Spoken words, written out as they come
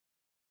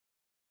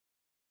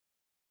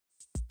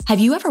Have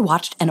you ever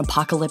watched an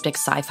apocalyptic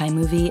sci-fi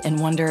movie and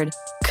wondered,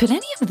 could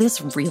any of this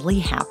really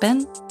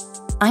happen?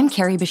 I'm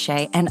Carrie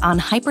Bechet, and on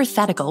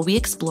Hypothetical, we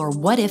explore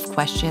what-if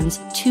questions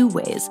two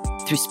ways,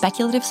 through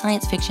speculative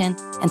science fiction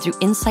and through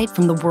insight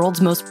from the world's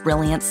most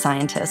brilliant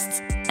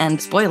scientists.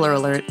 And spoiler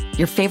alert,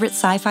 your favorite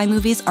sci-fi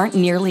movies aren't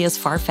nearly as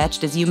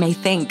far-fetched as you may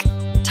think.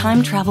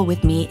 Time travel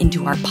with me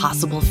into our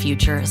possible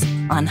futures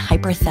on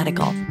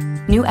Hypothetical.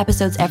 New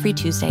episodes every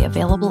Tuesday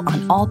available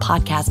on all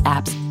podcast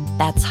apps.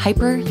 That's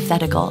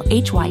Hypothetical,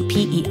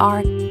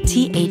 Hyperthetical.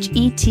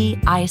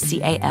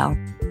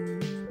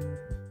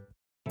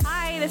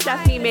 Hi, this is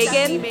Stephanie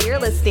Megan. You're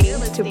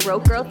listening to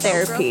Broke Girl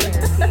Therapy.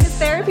 Because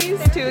therapy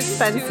is too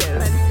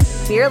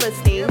expensive. You're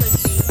listening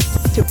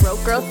to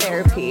Broke Girl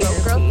Therapy.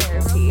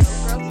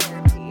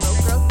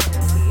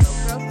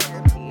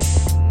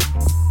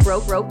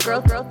 Broke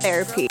Girl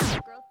Therapy.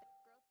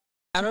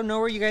 I don't know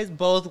where you guys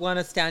both want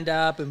to stand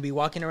up and be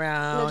walking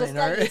around. Just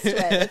got used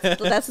to it.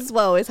 That's just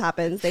what always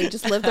happens. They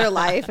just live their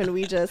life and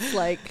we just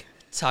like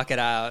talk it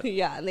out.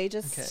 Yeah, and they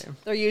just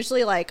they're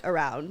usually like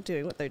around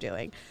doing what they're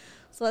doing.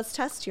 So let's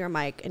test your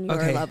mic and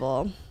your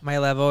level. My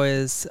level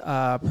is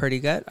pretty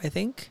good, I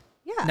think.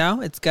 Yeah.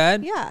 No, it's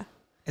good? Yeah.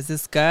 Is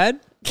this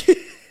good?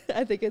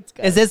 I think it's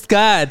good. Is this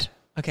good?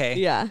 Okay.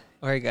 Yeah.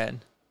 Very good.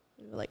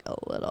 Like a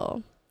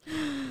little.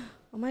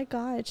 Oh my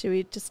God. Should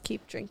we just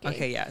keep drinking?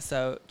 Okay, yeah.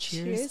 So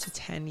cheers to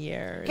 10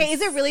 years. Okay,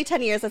 is it really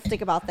 10 years? Let's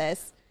think about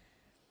this.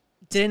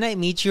 Didn't I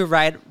meet you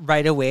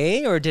right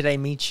away? Or did I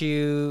meet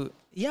you?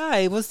 Yeah,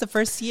 it was the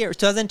first year.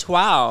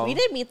 2012. We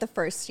didn't meet the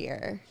first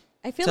year.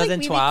 I feel like we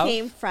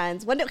became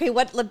friends. Let's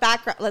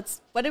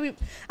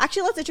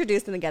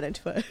introduce and then get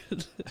into it.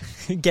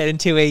 Get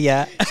into it,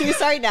 yeah. Should we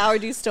start now or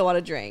do you still want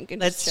to drink?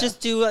 Let's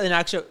just do an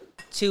actual,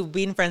 to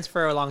being friends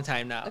for a long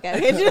time now.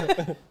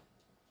 Okay.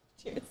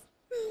 Cheers.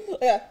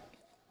 Yeah.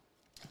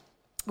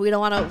 We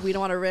don't want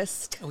to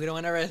risk. We don't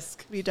want to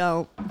risk. We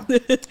don't. Oh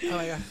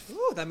my God.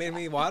 Ooh, that made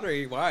me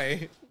watery.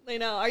 Why? I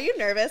know. Are you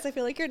nervous? I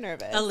feel like you're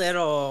nervous. A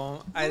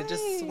little. Why? I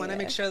just want to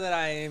make sure that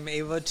I'm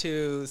able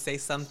to say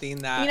something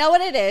that... You know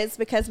what it is?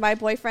 Because my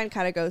boyfriend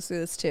kind of goes through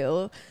this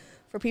too.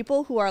 For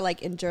people who are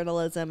like in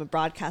journalism and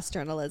broadcast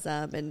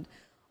journalism and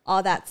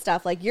all that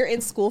stuff, like you're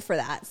in school for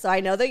that. So I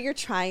know that you're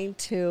trying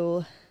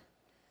to,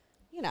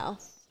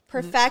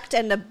 perfect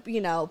and,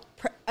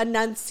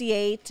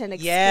 enunciate and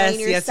explain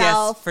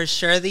yourself. Yes, for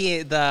sure.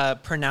 The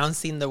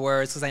pronouncing the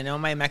words, because I know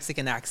my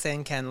Mexican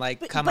accent can come out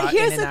in and out. But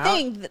here's the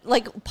thing,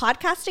 like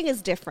podcasting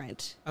is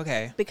different.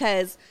 Okay.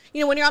 Because,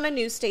 when you're on a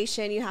news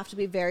station, you have to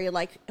be very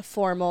like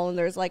formal and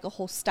there's like a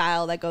whole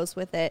style that goes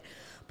with it.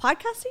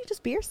 Podcasting,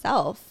 just be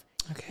yourself.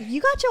 Okay.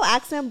 You got your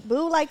accent,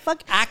 boo, like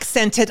fuck.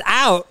 Accented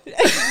out.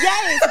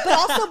 Yes,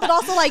 but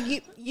also like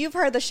you've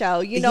heard the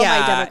show. You know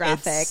my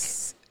demographic.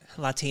 It's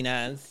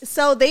Latinas.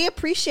 So they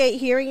appreciate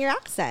hearing your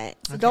accent.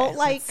 So don't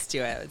like... Let's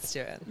do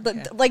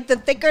it. Like the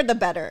thicker the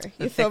better.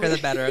 The thicker the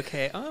better.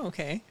 Okay. Oh,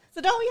 okay.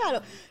 So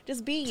don't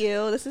just be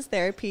you. This is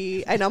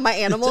therapy. I know my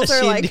animals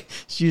are like...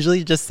 She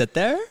usually just sit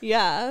there?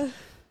 Yeah.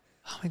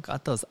 Oh my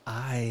God, those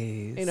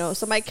eyes.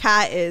 So my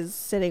cat is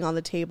sitting on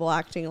the table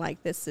acting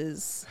like this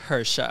is...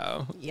 her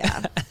show.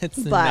 Yeah. It's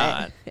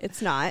not.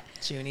 It's not.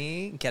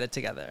 Junie, get it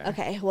together.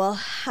 Okay, well,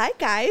 hi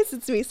guys.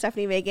 It's me,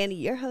 Stephanie Megan,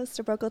 your host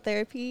of Broke Girl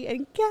Therapy.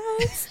 And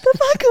guess the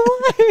fuck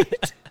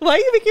what? Why are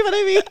you making fun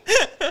of me?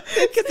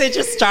 Because they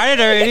just started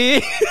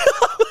already.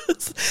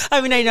 I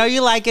mean, I know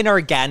you like an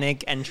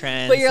organic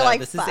entrance. But you're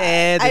like, this is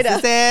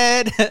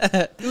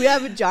it. We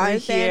have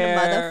Jonathan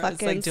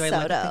motherfucking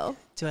Soto.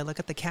 Do I look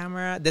at the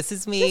camera? This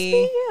is me. Just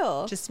be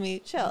you. Just me.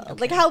 Chill. Okay.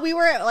 Like how we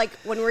were like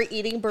when we were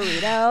eating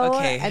burrito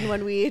and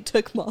when we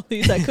took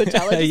Molly's at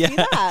Coachella. Just be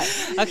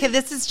that. Okay,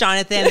 this is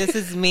Jonathan. This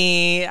is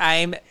me.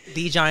 I'm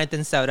the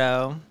Jonathan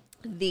Soto.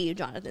 The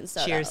Jonathan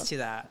Soto. Cheers to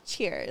that.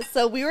 Cheers.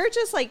 So we were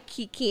just like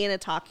kikiing and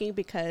talking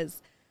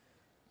because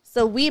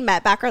we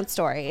met, background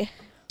story.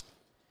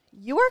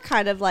 You are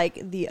kind of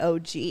like the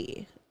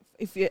OG.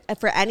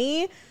 For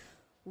any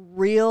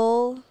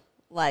real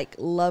like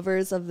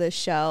lovers of the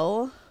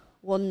show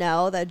will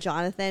know that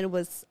Jonathan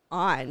was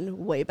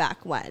on way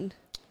back when.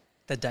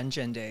 The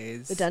Dungeon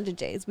Days.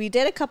 We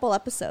did a couple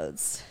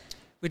episodes.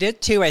 We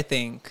did 2, I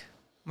think.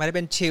 Might have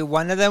been 2.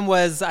 One of them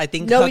was, I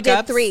think, No, hookups. we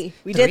did 3.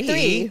 We did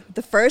 3.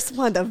 The first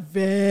one,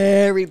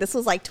 this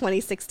was like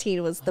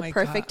 2016, was The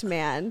Perfect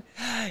Man.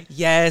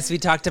 Yes, we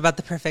talked about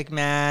The Perfect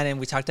Man, and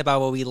we talked about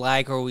what we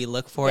like or what we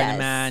look for in a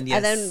man. Yes.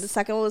 And then the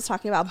second one was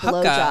talking about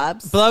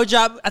blowjobs.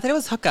 Blowjob. I thought it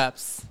was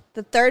hookups.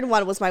 The third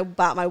one was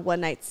about my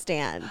one night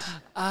stand.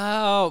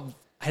 Oh,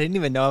 I didn't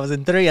even know I was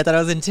in 3. I thought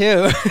I was in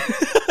 2.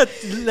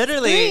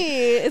 Literally. 3.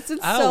 It's been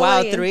so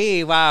wow, lame.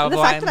 3. Wow. And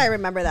the fact that I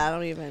remember that, I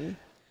don't even...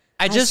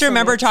 I just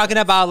remember talking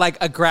about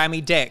like a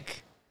Grammy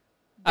dick.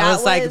 I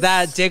was like,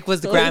 that dick was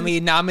Grammy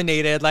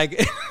nominated. Like,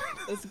 it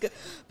was good.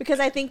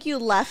 Because I think you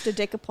left a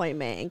dick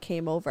appointment and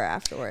came over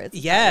afterwards.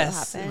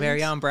 Yes,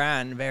 very on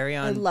brand, very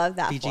on. I love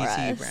that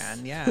BGT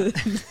brand. Yeah.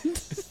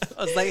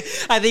 I was like,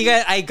 I think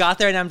I got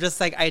there and I'm just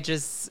like, I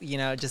just,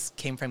 just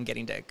came from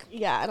getting dick.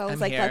 Yeah, and I was I'm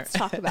like, here. let's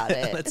talk about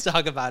it. Let's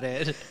talk about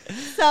it.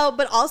 So,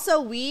 but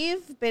also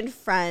we've been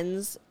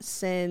friends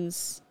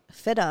since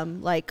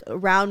FITM, like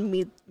around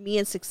me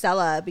and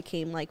Sixella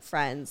became like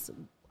friends.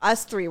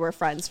 Us three were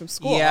friends from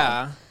school.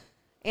 Yeah.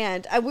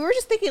 And we were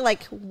just thinking,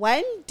 like,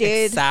 when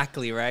did...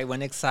 Exactly, right?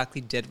 When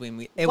exactly did we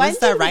meet? It When was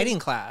the did writing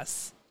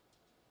class.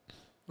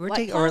 We were what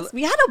taking class?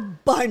 We had a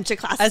bunch of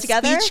classes a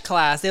together. speech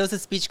class. It was a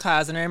speech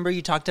class. And I remember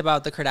you talked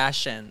about the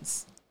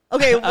Kardashians.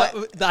 Okay,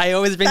 what? I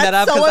always bring That's that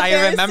up so because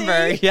I remember.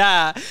 embarrassing.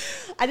 Yeah.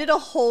 I did a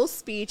whole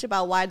speech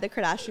about why the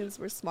Kardashians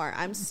were smart.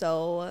 I'm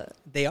so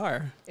They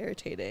are.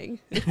 irritating.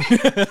 But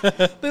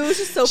it was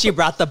just so... She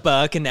brought the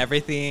book and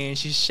everything.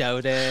 She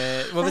showed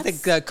it. What was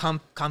it?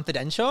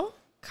 Confidential?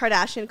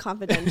 Kardashian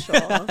Confidential.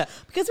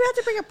 Because we had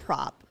to bring a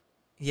prop.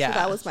 Yeah. So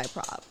that was my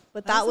prop.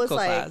 But that was a cool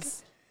like...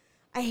 class.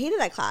 I hated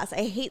that class.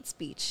 I hate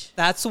speech.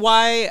 That's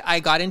why I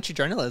got into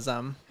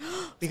journalism.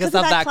 Because of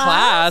of that that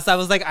class. I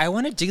was like, I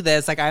want to do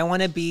this. Like, I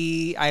want to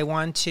be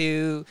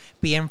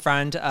in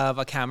front of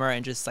a camera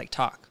and just like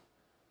talk.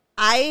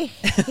 I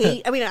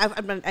hate... I mean,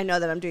 I know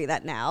that I'm doing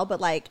that now, but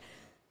like...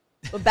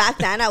 But back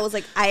then, I was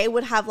like... I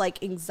would have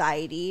like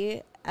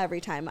anxiety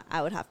every time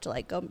I would have to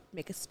like go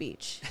make a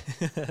speech.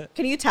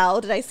 Can you tell?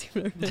 Did I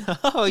seem...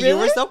 Oh, you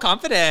were so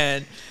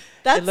confident.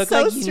 That's it looked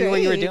so like you knew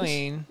what you were strange.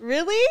 doing.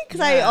 Really? Because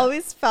I Yeah.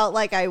 always felt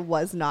like I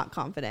was not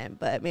confident,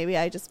 but maybe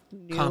I just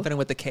knew. Confident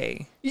with the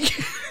K.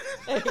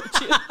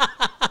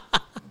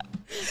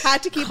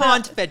 Had to keep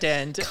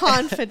Confident.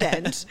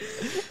 confident.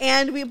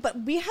 And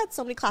we had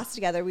so many classes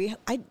together.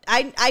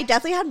 I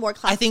definitely had more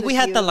classes. I think with we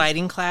had you. the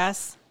lighting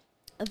class.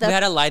 The- We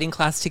had a lighting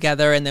class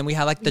together, and then we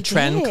had like the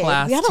trend did.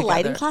 class. We had a together.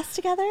 lighting class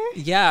together.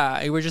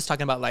 Yeah, we were just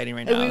talking about lighting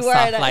right And now. we were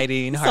Soft at a-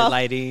 lighting, hard soft-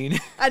 lighting.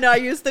 I know I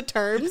used the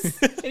terms,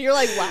 and you're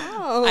like,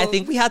 wow. I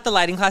think we had the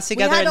lighting class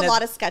together. had and a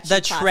lot of sketching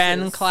The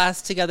trend classes.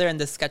 class together and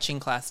the sketching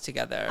class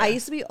together. I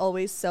used to be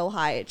always so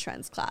high at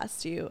trends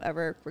class. Do you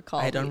ever recall?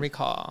 I don't me?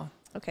 recall.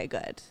 Okay,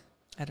 good.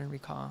 I don't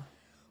recall.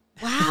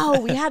 Wow,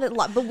 we had a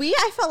lot, but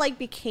I felt like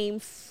became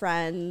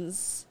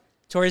friends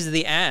Towards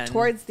the end.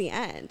 towards the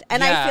end,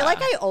 and I feel Yeah.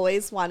 like I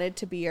always wanted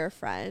to be your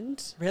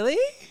friend. Really?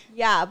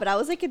 Yeah, but I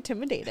was like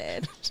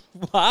intimidated.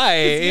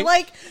 Why? You're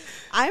like,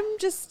 I'm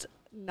just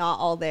not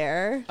all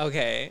there.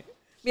 Okay.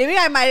 Maybe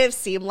I might have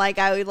seemed like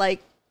I would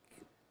like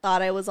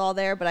thought I was all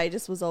there, but I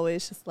just was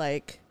always just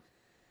like,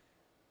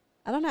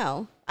 I don't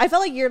know. I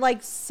felt like you're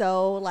like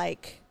so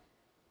like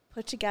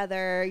put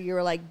together. You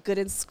were like good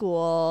in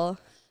school.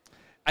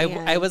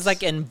 I was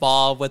like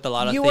involved with a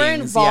lot of You things. were Yeah,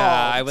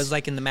 involved. I was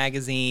like in the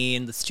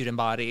magazine, the student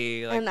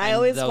body, like, And I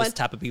always those went-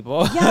 type of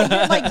people.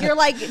 Yeah, you're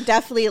like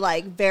definitely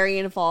like very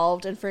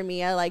involved. And for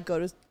me, I like go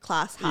to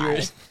class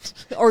high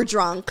or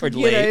drunk Or you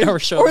late, know, or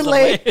show or up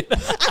late. late.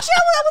 Actually,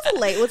 I wasn't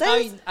late. Was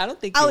I? I don't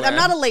think you were. I'm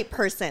not a late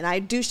person. I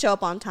do show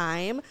up on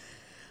time,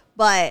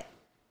 but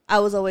I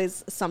was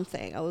always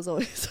something. I was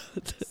always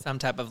Some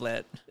type of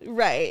lit.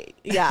 right.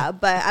 Yeah,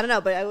 but I don't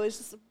know. But I was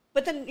just.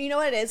 But then you know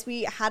what it is?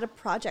 We had a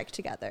project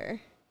together.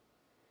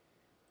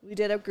 We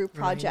did a group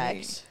project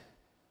Right.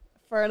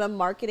 for a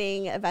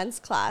marketing events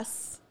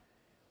class.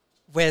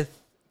 With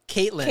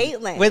Caitlin.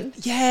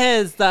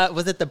 Caitlin.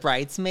 Was it the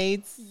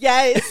Bridesmaids?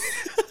 Yes.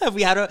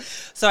 We had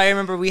so I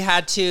remember we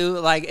had to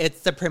like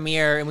it's the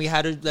premiere and we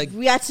had to like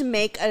We had to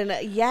make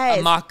a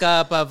mock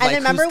up of And like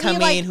remember who's coming,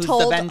 we like who's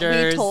told the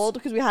vendors. we told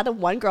because we had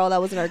one girl that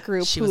was in our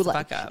group She who was the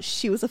like fuck up.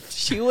 she was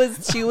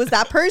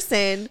that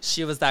person.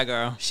 She was that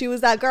girl. She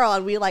was that girl,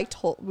 and we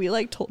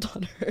told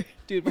on her,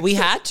 dude. We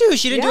had to.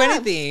 She didn't do Yeah.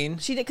 anything.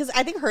 She did because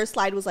I think her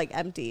slide was like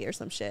empty or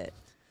some shit.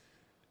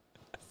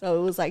 So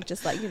it was like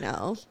just like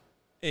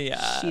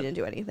Yeah. she didn't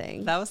do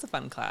anything. That was a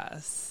fun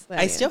class. But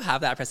I yeah. still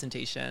have that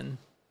presentation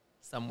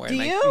somewhere. Do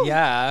in you?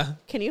 Yeah.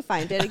 Can you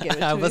find it and give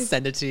it I to will me?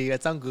 send it to you.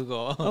 It's on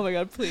Google. Oh my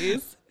god,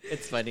 please.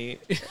 It's funny.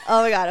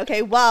 Oh my god.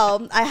 Okay.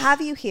 Well, I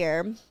have you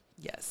here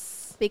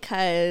Yes.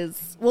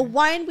 because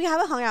one, we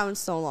haven't hung out in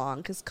so long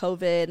because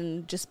COVID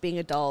and just being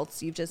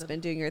adults. You've just been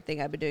doing your thing.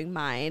 I've been doing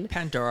mine.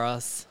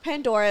 Pandora's.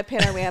 Pandora,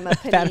 Panorama,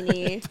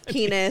 Panini,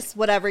 Penis,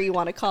 whatever you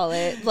want to call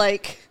it,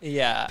 like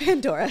Yeah.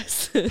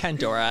 Pandora's.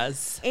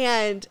 Pandora's.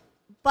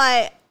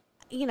 But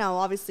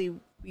obviously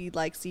we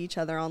like see each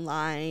other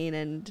online,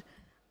 and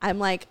I'm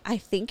like, I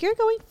think you're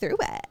going through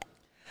it.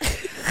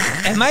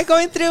 Am I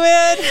going through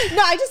it?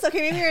 No, okay,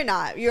 maybe you're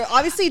not. You're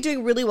obviously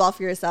doing really well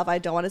for yourself. I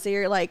don't want to say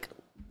you're like,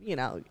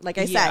 like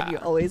I Yeah. said,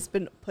 you've always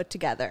been put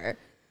together.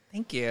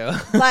 Thank you.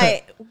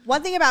 But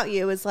one thing about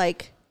you is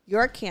like,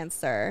 you're a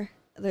Cancer.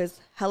 There's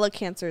hella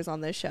Cancers on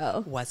this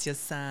show. What's your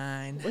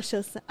sign? Which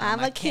is, I'm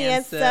a a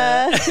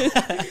Cancer.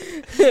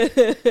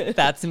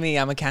 That's me.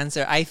 I'm a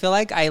Cancer. I feel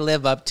like I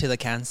live up to the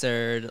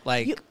Cancer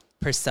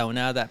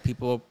persona that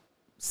people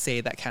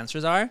say that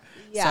Cancers are.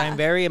 Yeah. So I'm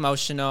very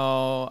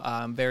emotional,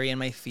 very in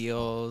my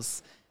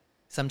feels.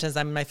 Sometimes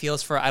I'm in my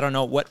feels for I don't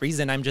know what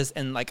reason. I'm just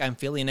I'm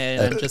feeling it.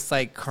 And I'm just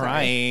like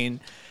crying.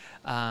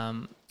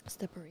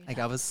 Like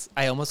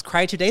I almost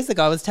cried 2 days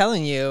ago. I was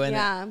telling you, and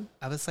Yeah.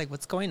 I was like,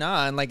 "What's going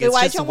on?" Like, Wait, it's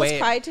why'd just you almost way.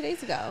 cry 2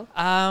 days ago?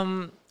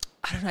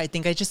 I don't know. I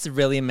think I just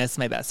really miss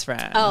my best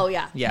friend. Oh,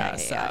 yeah. Yeah.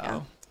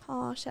 Yeah.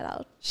 Oh,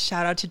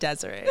 Shout out to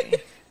Desiree.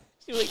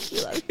 She makes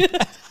me love you.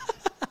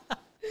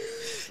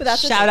 But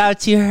that's shout out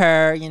to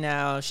her. You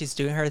know, she's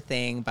doing her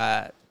thing,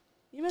 but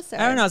you miss her.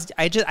 I don't know.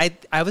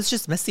 I was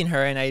just missing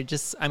her, and I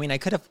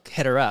could have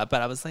hit her up,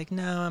 but I was like,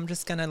 no, I'm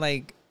just gonna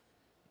like.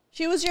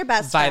 She was your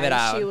best vibe friend. it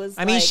out. She was.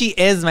 I mean, she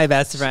is my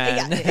best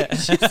friend. Yeah,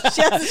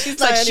 she's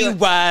like she anyway.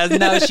 was.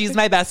 No, she's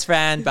my best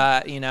friend,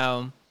 but you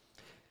know.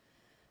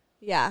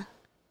 Yeah.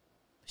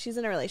 She's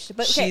in a relationship,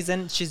 but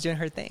okay. She's doing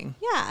her thing.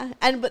 Yeah,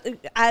 but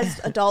as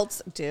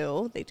adults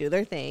do, they do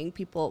their thing.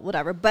 People,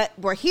 whatever. But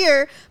we're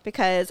here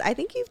because I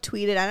think you've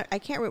tweeted. I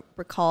can't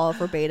recall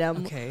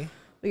verbatim what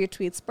your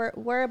tweets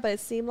were, but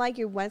it seemed like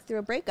you went through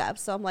a breakup.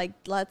 So I'm like,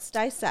 let's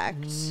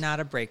dissect. Not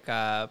a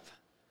breakup.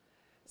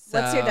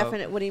 What's your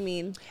definite? What do you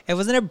mean? It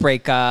wasn't a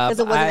breakup.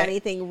 Because it wasn't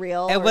anything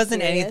real. It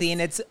wasn't serious?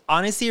 anything. It's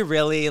honestly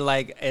really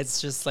like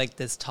it's just like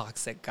this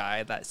toxic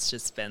guy that's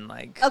just been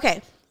like.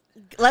 Okay.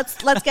 Let's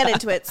get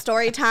into it.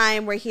 Story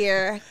time. We're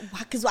here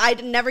because I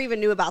never even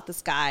knew about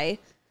this guy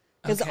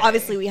because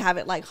obviously we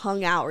haven't like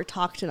hung out or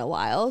talked in a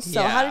while.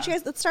 So how did you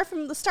guys? Let's start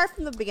from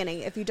the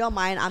beginning. If you don't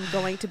mind, I'm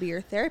going to be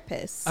your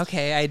therapist.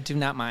 Okay, I do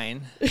not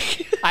mind.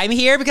 I'm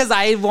here because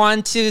I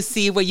want to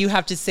see what you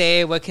have to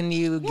say. What can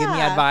you give me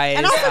advice?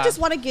 And also just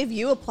want to give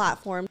you a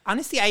platform.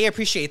 Honestly, I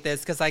appreciate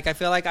this because like I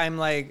feel like I'm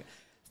like.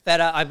 Fed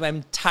up.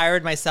 I'm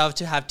tired myself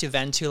to have to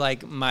vent to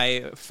like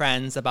my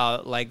friends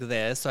about like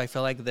this. So I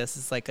feel like this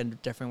is like a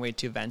different way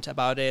to vent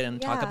about it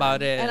and talk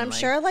about it. And I'm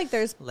sure like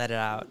there's let it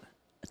out.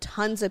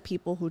 Tons of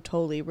people who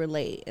totally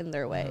relate in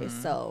their way.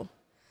 So.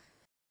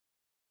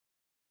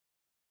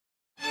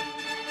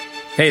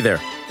 Hey there.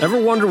 Ever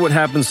wonder what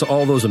happens to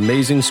all those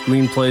amazing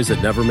screenplays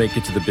that never make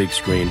it to the big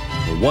screen?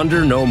 Well,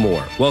 wonder no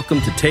more. Welcome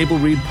to Table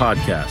Read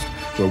Podcast,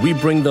 where we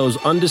bring those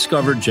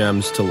undiscovered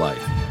gems to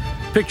life.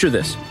 Picture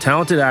this,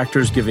 talented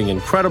actors giving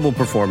incredible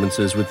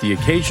performances with the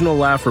occasional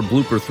laugh or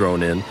blooper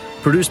thrown in,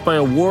 produced by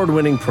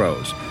award-winning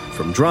pros.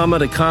 From drama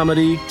to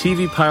comedy,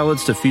 TV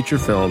pilots to feature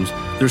films,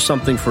 there's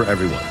something for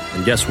everyone.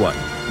 And guess what?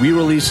 We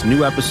release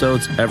new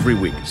episodes every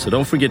week, so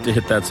don't forget to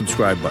hit that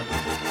subscribe button.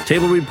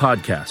 Table Read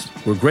Podcast,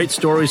 where great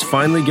stories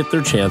finally get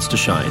their chance to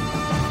shine.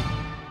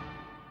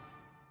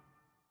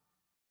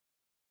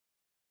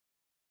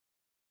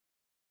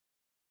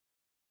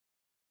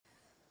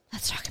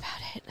 Let's talk about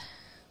it.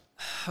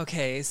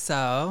 Okay,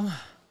 so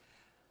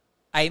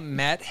I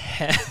met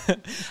him.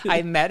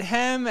 I met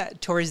him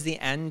towards the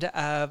end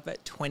of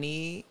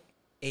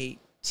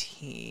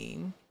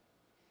 2018.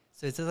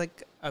 So it's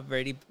like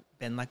already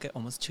been like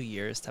almost 2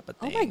 years type of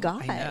thing. Oh my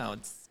God. I know,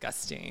 it's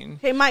disgusting.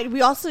 Hey,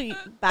 we also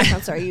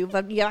background. Sorry, you've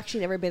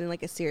actually never been in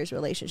like a serious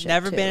relationship.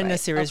 Never been in a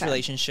serious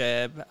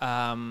relationship.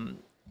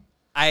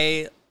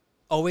 I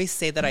always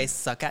say that I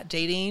suck at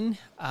dating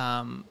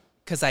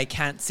because I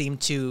can't seem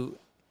to.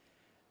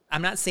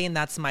 I'm not saying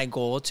that's my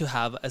goal to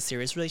have a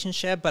serious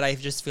relationship, but I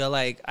just feel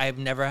like I've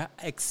never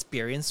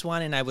experienced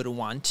one and I would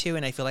want to.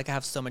 And I feel like I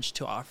have so much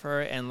to offer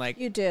and like.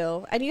 You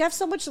do. And you have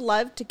so much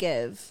love to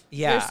give.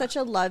 Yeah. You're such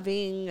a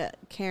loving,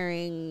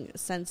 caring,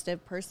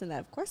 sensitive person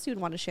that of course you'd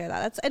want to share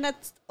that.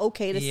 That's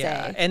okay to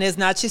say. And it's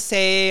not to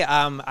say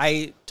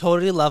I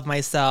totally love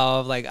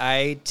myself. Like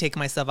I take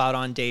myself out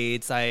on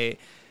dates. I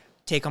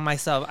take on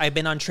myself. I've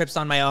been on trips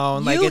on my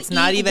own. Like it's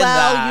not even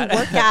that. You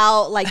work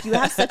out. Like you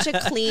have such a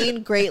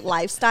clean, great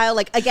lifestyle.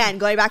 Like again,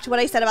 going back to what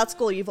I said about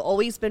school, you've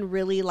always been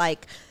really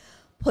like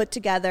put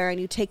together and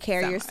you take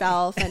care of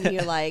yourself and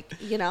you're like,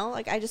 you know,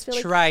 like I just feel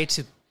like try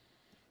to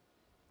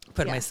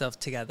put myself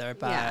together.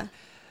 But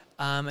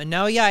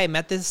I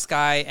met this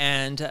guy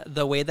and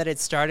the way that it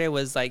started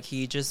was like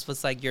he just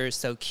was like, you're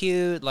so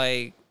cute,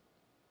 like,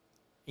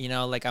 you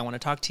know, like I want to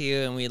talk to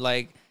you, and we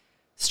like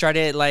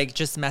started like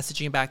just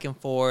messaging back and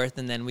forth,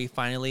 and then we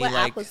finally what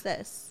like app was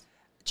this?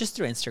 Just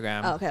through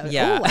Instagram. Oh, okay.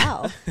 Yeah.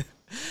 Oh,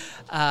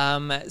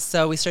 wow.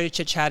 So we started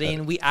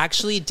chit-chatting. We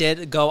actually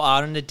did go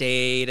out on a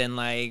date, and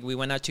like we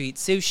went out to eat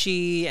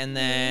sushi, and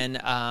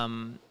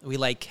then we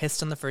like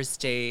kissed on the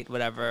first date,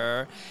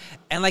 whatever.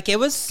 And like it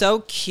was so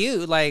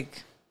cute.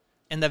 Like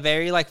in the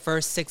very like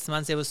first 6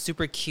 months, it was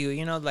super cute,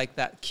 you know, like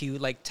that cute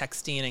like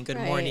texting and good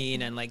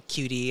morning and like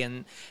cutie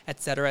and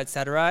et cetera, et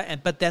cetera.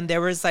 And but then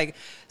there was like,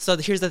 so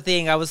here's the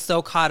thing, I was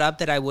so caught up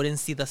that I wouldn't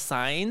see the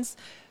signs.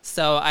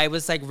 So I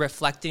was like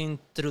reflecting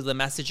through the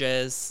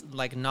messages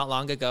like not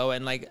long ago,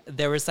 and like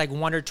there was like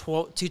one or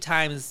two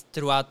times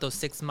throughout those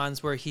 6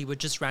 months where he would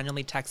just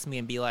randomly text me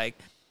and be like,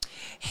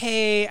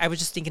 hey, I was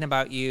just thinking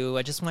about you.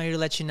 I just wanted to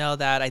let you know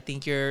that I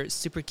think you're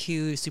super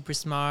cute, super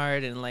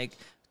smart, and like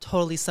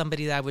totally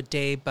somebody that I would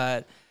date,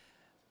 but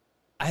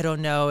I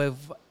don't know if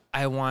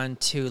I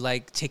want to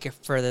like take it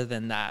further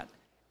than that.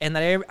 And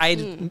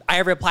then I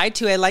replied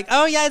to it like,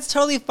 oh yeah, it's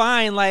totally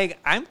fine. Like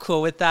I'm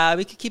cool with that.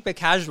 We could keep it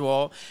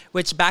casual,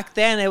 which back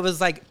then it was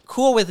like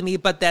cool with me.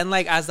 But then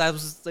like, as I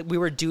was, like, we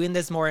were doing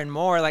this more and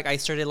more, like I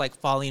started like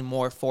falling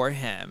more for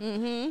him.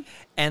 Mm-hmm.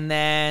 And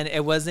then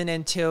it wasn't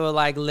until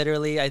like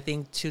literally, I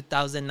think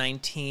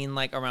 2019,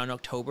 like around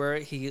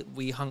October,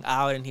 we hung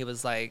out and he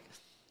was like,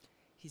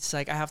 he's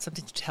like, I have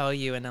something to tell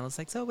you. And I was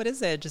like, so what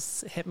is it?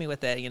 Just hit me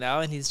with it, you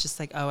know? And he's just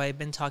like, oh, I've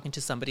been talking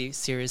to somebody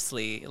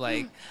seriously,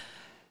 like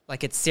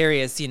it's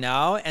serious, you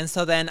know? And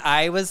so then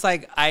I was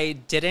like, I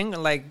didn't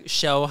like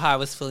show how I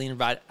was feeling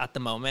right at the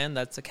moment.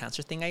 That's a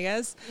Cancer thing, I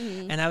guess.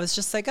 And I was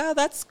just like, oh,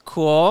 that's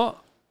cool.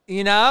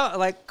 You know,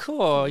 like,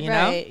 cool, you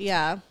know?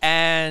 Yeah.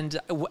 And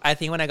I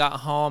think when I got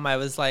home, I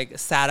was like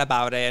sad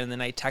about it. And then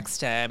I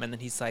text him and then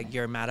he's like,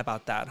 you're mad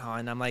about that, huh?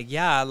 And I'm like,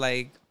 yeah,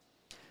 like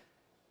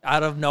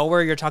out of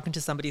nowhere, you're talking to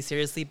somebody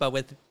seriously. But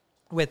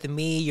with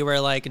me, you were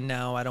like,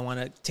 no, I don't want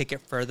to take it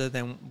further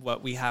than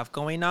what we have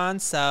going on.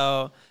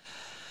 So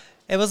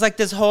it was like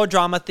this whole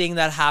drama thing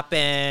that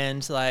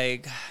happened.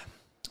 Like,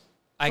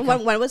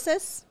 when was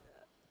this?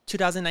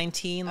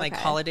 2019, like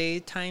Okay. holiday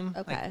time,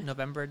 Okay. like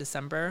November,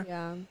 December.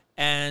 Yeah.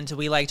 And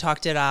we like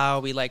talked it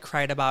out. We like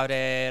cried about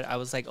it. I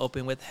was like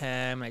open with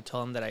him. I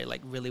told him that I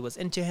like really was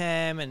into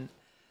him. And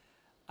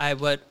I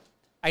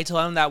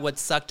told him that what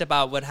sucked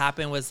about what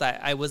happened was that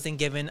I wasn't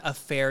given a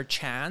fair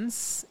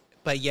chance,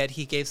 but yet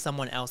he gave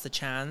someone else a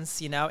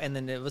chance, you know? And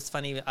then it was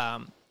funny.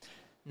 Not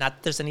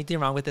that there's anything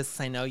wrong with this,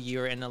 'cause I know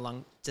you're in a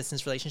long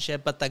distance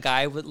relationship, but the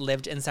guy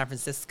lived in San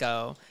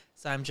Francisco.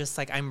 So I'm just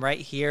like, I'm right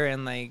here,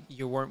 and like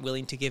you weren't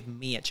willing to give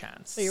me a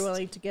chance. So you're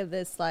willing to give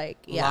this like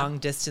long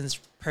distance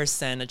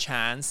person a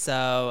chance.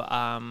 So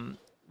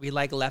we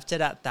like left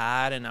it at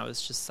that, and I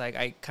was just like,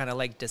 I kind of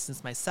like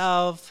distanced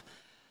myself.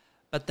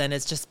 But then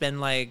it's just been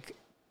like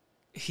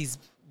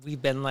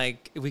we've been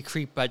like we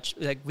creep, but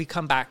like we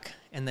come back,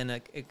 and then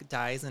it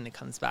dies and it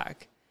comes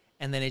back,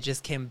 and then it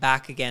just came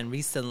back again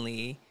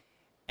recently,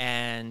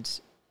 and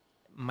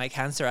my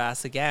Cancer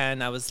ass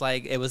again. I was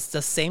like, it was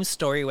the same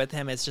story with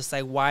him. It's just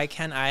like, why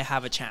can't I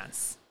have a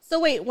chance?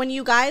 So wait, when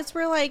you guys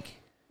were like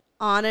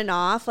on and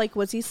off, like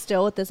was he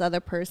still with this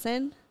other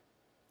person?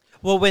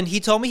 Well, when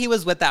he told me he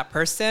was with that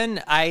person,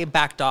 I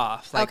backed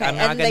off. Like, Okay, I'm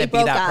not and going they to be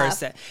broke that up.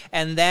 person.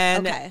 And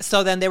then,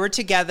 so then they were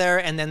together,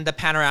 and then the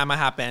panorama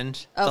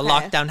happened. The Okay.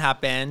 lockdown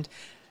happened.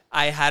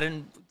 I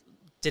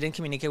didn't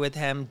communicate with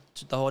him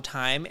the whole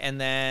time. And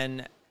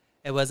then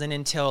it wasn't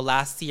until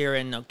last year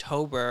in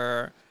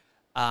October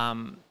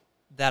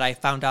that I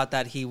found out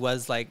that he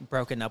was like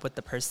broken up with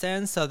the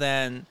person. So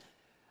then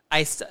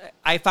I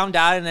found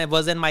out, and it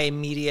wasn't my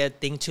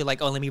immediate thing to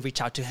like, oh, let me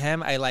reach out to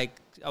him. I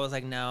was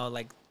like, no,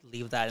 like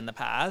leave that in the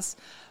past.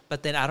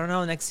 But then I don't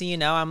know, next thing you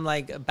know, I'm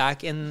like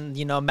back in,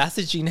 you know,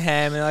 messaging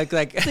him and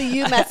like So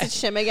you messaged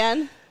him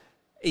again?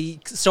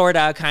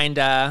 Sorta,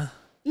 kinda.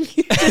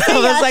 I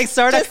was like,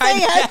 sorta, kinda.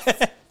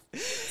 Yes.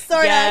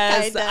 Sorta,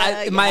 Yes,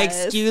 kinda. my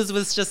yes. excuse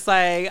was just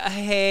like,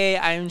 hey,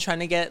 I'm trying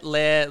to get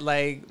lit.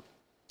 Like,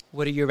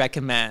 what do you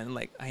recommend?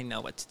 Like, I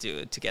know what to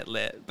do to get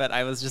lit, but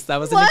that was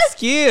an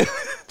excuse.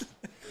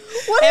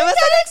 What It was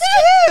are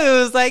an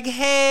excuse. Like,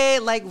 hey,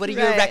 like, what do you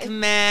Right.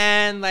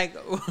 recommend? Like,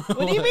 What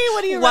do you mean?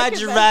 What do you what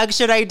recommend? drug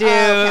should I do?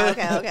 Oh,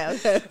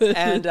 okay.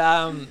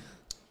 And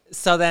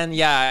so then,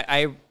 yeah,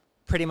 I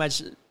pretty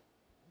much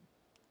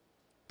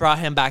brought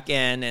him back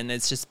in, and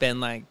it's just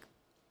been like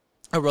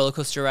a roller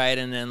coaster ride.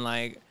 And then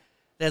like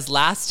this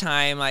last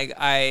time, like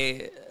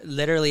I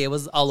literally, it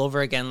was all over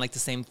again, like the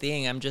same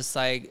thing. I'm just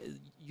like,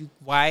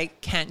 why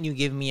can't you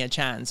give me a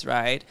chance,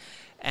 right?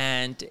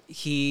 And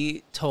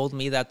he told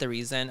me that the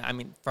reason, I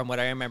mean, from what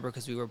I remember,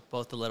 because we were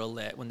both a little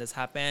lit when this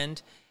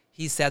happened,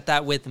 he said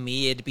that with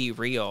me, it'd be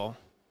real.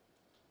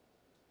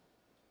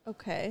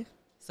 Okay.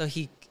 So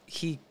he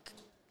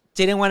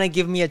didn't want to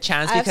give me a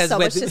chance I have because so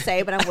much to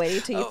say, but I'm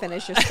waiting till you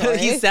finish your story.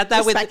 he said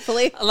that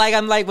respectfully. like,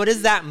 I'm like, what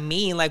does that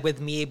mean? Like with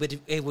me,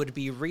 it would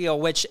be real,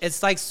 which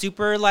it's like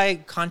super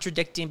like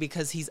contradicting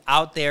because he's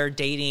out there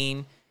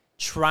dating,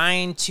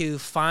 trying to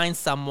find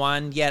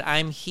someone, yet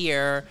I'm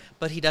here,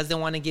 but he doesn't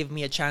want to give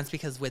me a chance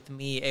because with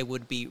me, it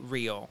would be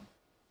real.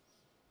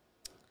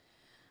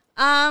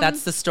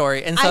 That's the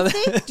story. And so I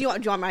think, do you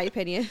want my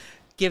opinion?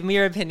 give me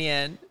your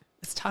opinion.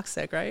 It's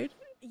toxic, right?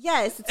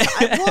 Yes,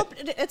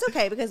 it's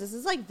okay because this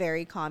is like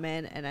very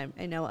common, and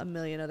I know a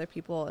million other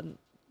people, and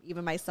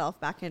even myself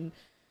back in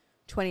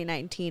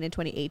 2019 and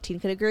 2018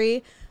 could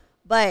agree.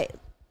 But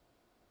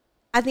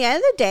at the end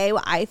of the day,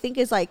 what I think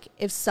is like,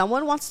 if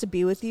someone wants to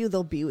be with you,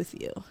 they'll be with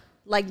you.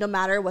 Like, no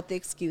matter what the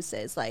excuse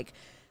is. Like,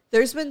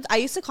 I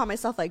used to call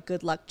myself like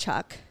Good Luck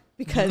Chuck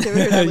because there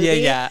was that movie.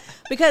 yeah.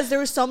 Because there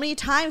were so many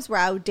times where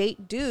I would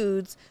date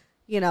dudes,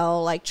 you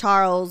know, like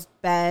Charles,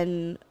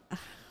 Ben,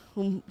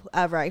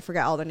 whoever, I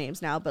forget all their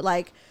names now, but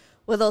like,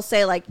 where they'll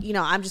say like, you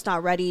know, I'm just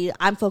not ready.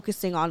 I'm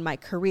focusing on my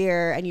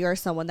career, and you're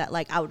someone that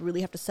like I would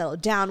really have to settle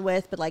down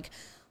with, but like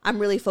I'm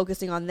really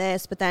focusing on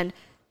this. But then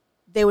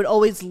they would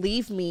always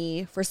leave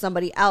me for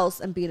somebody else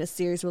and be in a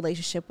serious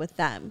relationship with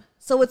them.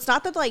 So it's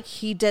not that like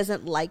he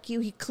doesn't like you.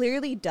 He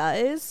clearly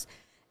does,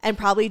 and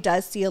probably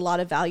does see a lot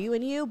of value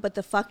in you. But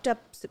the fucked up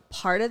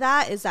part of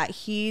that is that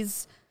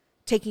he's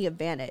taking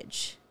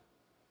advantage.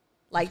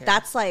 Like, okay.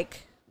 That's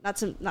like, not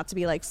to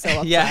be like so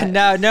upset.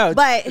 Yeah, no,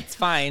 but it's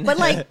fine. But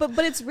like, but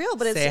it's real.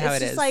 But it's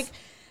just is. Like,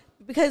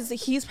 because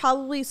he's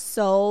probably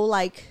so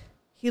like,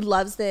 he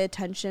loves the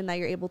attention that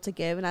you're able to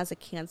give, and as a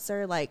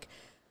Cancer, like,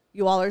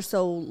 you all are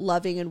so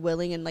loving and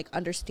willing and like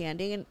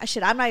understanding. And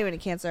I'm not even a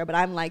Cancer, but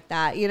I'm like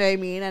that. You know what I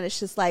mean? And it's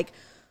just like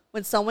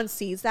when someone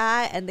sees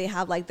that and they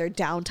have like their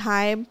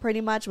downtime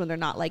pretty much when they're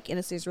not like in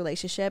a serious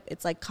relationship,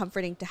 it's like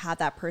comforting to have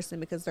that person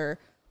because they're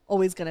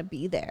always going to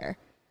be there.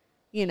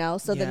 You know?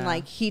 So then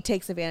like he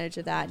takes advantage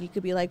of that and you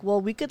could be like, well,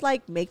 we could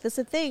like make this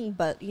a thing,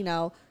 but you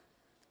know.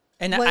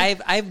 And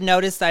I've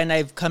noticed that and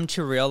I've come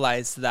to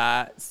realize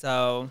that.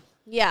 So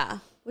yeah,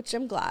 which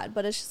I'm glad,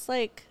 but it's just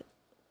like,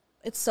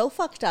 it's so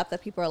fucked up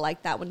that people are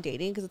like that when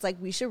dating because it's like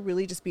we should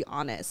really just be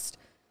honest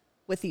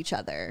with each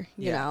other,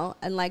 you know?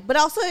 And like, but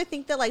also I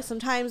think that like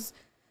sometimes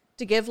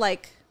to give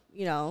like,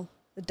 you know,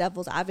 the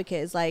devil's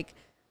advocate is like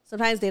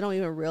sometimes they don't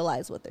even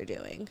realize what they're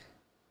doing.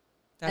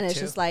 And it's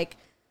just like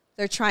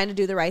they're trying to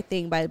do the right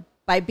thing by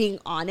being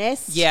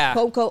honest, quote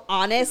unquote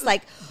honest.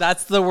 Like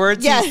that's the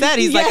words he said.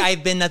 He's like,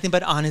 I've been nothing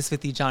but honest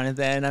with you,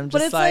 Jonathan. I'm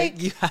just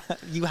like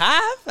you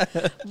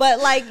have? But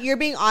like you're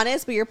being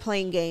honest, but you're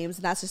playing games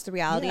and that's just the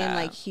reality. And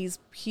like he's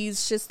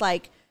just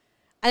like,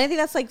 and I think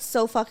that's like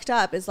so fucked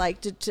up is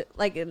like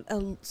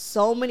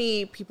so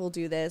many people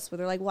do this where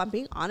they're like, well, I'm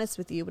being honest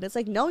with you, but it's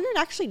like, no, you're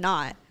actually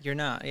not. You're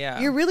not. Yeah.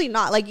 You're really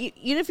not. Like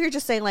even if you're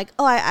just saying like,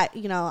 oh, I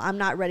you know, I'm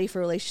not ready for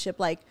a relationship.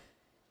 Like,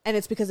 and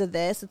it's because of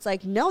this. It's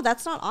like, no,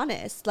 that's not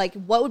honest. Like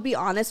what would be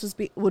honest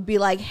would be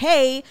like,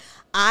 hey,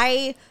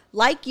 I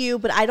like you,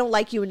 but I don't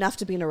like you enough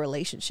to be in a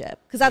relationship.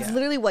 Because that's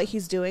literally what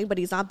he's doing, but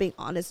he's not being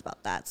honest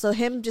about that. So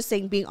him just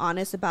saying being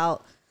honest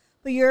about,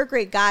 but you're a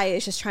great guy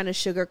is just trying to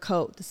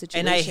sugarcoat the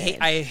situation.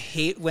 And I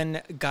hate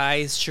when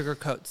guys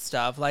sugarcoat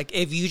stuff. Like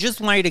if you just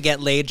wanted to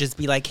get laid, just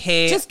be like,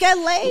 hey, just get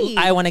laid.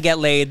 I want to get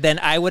laid. Then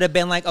I would have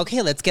been like,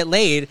 okay, let's get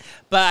laid.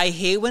 But I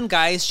hate when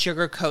guys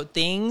sugarcoat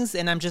things,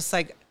 and I'm just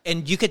like,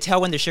 and you could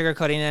tell when they're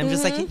sugarcoating, and I'm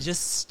just like,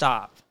 just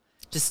stop.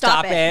 Just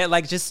stop it.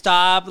 Like, just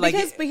stop. Like,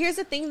 but here's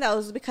the thing, though,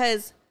 is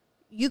because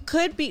you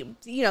could be,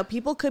 you know,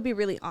 people could be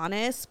really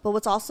honest, but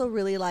what's also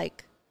really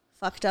like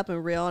fucked up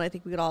and real, and I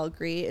think we could all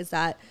agree, is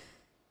that,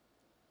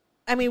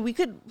 I mean,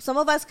 some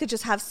of us could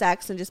just have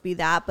sex and just be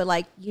that, but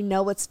like, you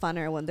know, it's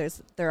funner when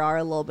there are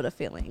a little bit of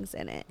feelings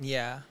in it.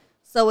 Yeah.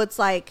 So it's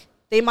like,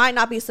 they might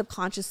not be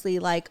subconsciously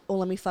like, oh,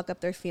 let me fuck up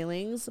their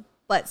feelings,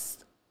 but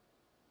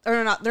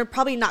they're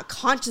probably not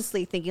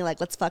consciously thinking like,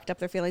 let's fuck up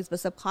their feelings, but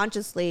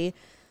subconsciously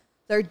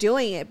they're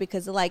doing it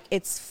because like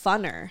it's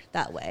funner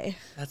that way.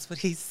 That's what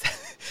he said.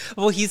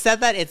 Well, he said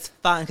that it's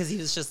fun because he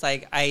was just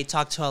like, I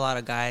talk to a lot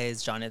of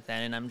guys,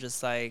 Jonathan, and I'm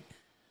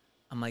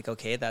like,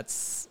 okay,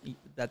 that's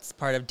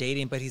part of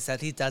dating. But he said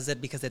he does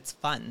it because it's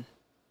fun.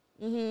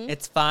 Mm-hmm.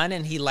 It's fun,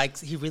 and he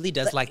really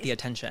does like the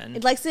attention.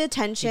 It likes the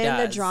attention,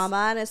 the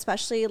drama, and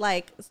especially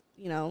like,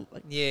 you know.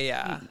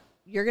 Yeah.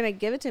 You're going to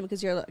give it to him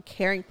because you're a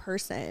caring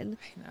person.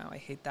 I know. I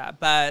hate that.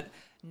 But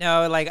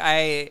no, like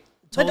I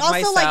told myself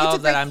myself like it's a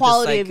great that I'm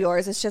quality just like, of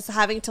yours. It's just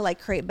having to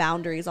like create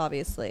boundaries,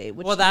 obviously.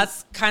 Well,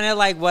 that's kind of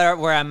like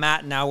where I'm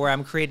at now, where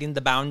I'm creating the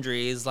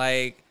boundaries.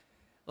 Like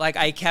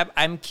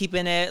I'm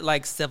keeping it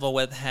like civil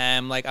with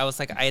him. Like I was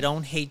like, I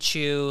don't hate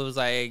you. It was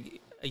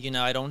like, you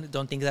know, I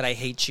don't think that I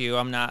hate you.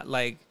 I'm not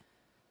like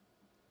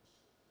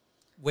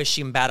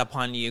wishing bad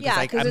upon you. Yeah,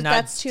 like I'm not.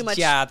 That's too much.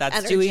 Yeah, that's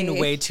energy. doing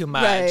way too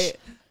much. Right.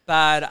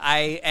 But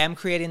I am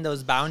creating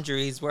those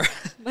boundaries where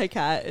my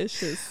cat is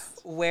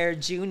just where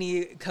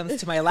Junie comes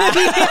to my lap.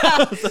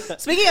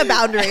 Speaking of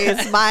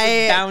boundaries,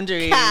 my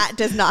cat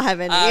does not have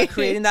any.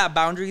 Creating that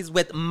boundaries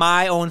with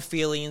my own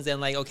feelings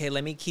and like, okay,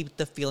 let me keep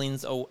the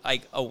feelings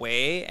like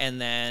away, and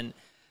then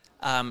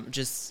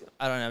just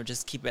I don't know,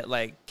 just keep it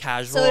like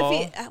casual.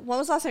 So when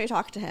was the last time you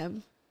talked to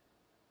him?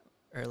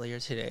 Earlier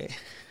today.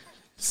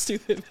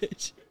 Stupid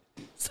bitch.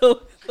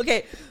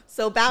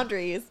 So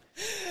boundaries.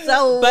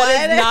 So, but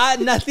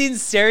it's nothing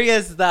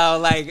serious though.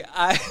 Like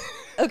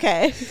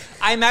okay,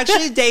 I'm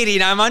actually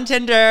dating. I'm on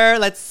Tinder.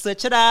 Let's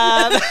switch it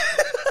up.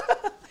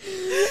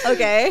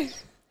 Okay.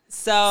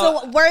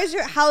 So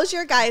how's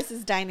your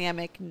guys'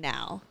 dynamic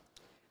now?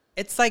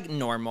 It's like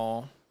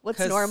normal. What's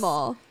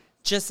normal?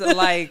 Just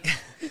like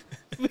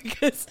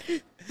because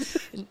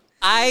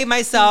I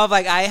myself,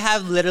 like I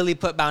have literally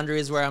put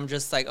boundaries where I'm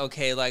just like,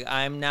 okay, like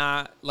I'm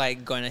not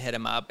like going to hit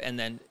him up and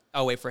then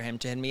I'll wait for him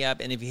to hit me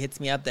up, and if he hits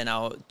me up, then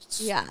I'll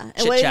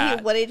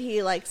And what did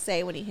he like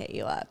say when he hit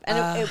you up?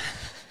 And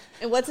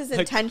and what's his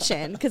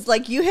intention? Because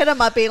like you hit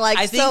him up being like,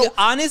 I think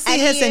honestly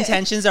his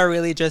intentions are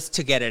really just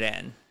to get it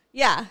in.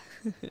 Yeah.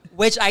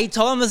 Which I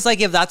told him was like,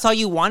 if that's all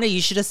you wanted,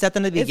 you should have said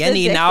them at the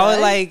beginning. Now,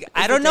 like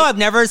I don't know, I've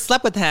never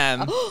slept with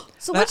him.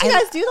 So what you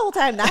guys do the whole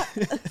time?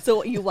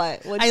 So you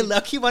what? I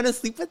lucky want to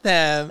sleep with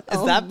him.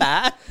 Is that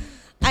bad?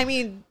 I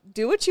mean,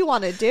 do what you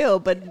want to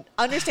do, but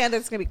understand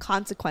there's going to be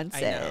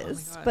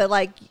consequences. Oh but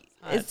like,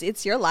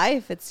 it's your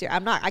life. It's your.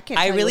 I can't.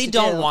 I really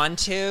don't want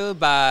to,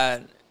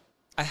 but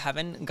I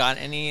haven't got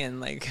any, and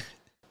like.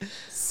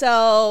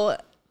 So,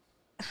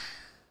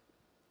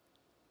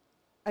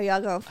 are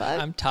y'all gonna fuck?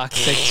 I'm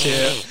toxic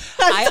too.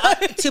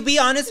 To be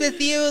honest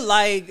with you,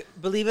 like,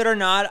 believe it or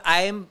not,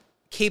 I'm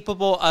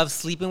capable of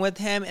sleeping with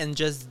him and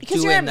just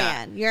because doing you're a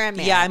that. man. You're a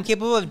man. Yeah, I'm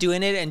capable of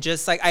doing it and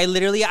just like I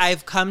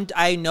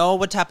know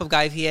what type of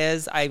guy he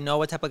is. I know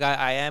what type of guy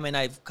I am, and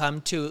I've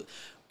come to.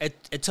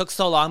 It took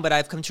so long, but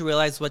I've come to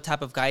realize what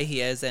type of guy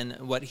he is and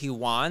what he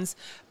wants.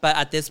 But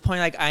at this point,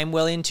 like I'm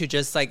willing to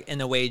just like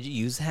in a way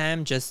use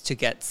him just to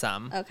get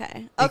some.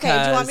 Okay.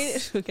 Okay. Do you want me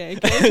to? Okay.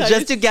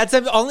 Just to get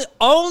some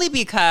only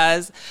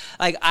because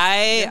like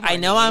I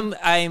know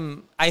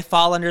I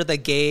fall under the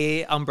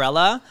gay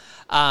umbrella.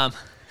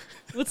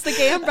 What's the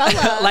gay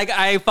umbrella? Like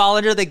I fall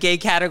under the gay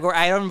category.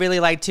 I don't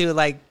really like to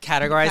like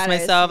categorize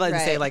myself and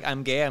say like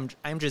I'm gay.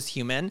 I'm just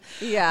human.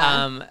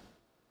 Yeah.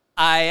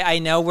 I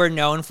know we're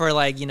known for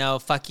like, you know,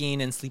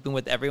 fucking and sleeping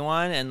with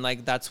everyone, and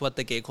like that's what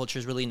the gay culture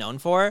is really known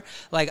for.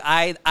 Like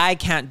I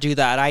can't do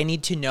that. I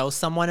need to know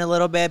someone a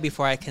little bit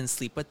before I can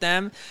sleep with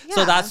them. Yeah.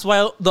 So that's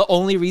why the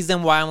only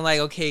reason why I'm like,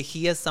 okay,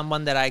 he is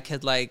someone that I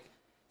could like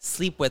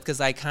sleep with,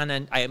 because I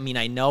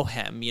know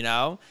him, you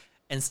know,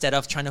 instead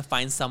of trying to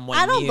find someone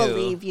new. I don't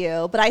believe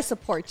you, but I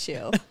support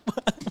you.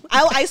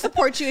 I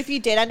support you if you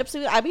did end up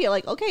sleeping. I'd be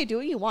like, okay, do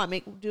what you want.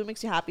 Do what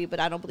makes you happy, but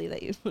I don't believe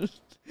that you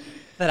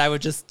that I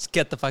would just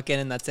get the fuck in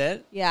and that's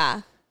it.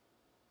 Yeah.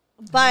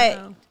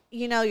 But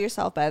you know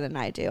yourself better than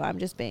I do. I'm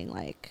just being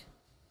like,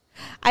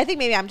 I think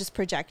maybe I'm just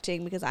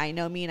projecting because I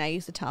know me and I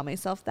used to tell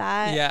myself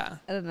that. Yeah.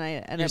 And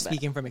then You're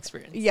speaking from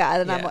experience. Yeah.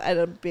 And then I end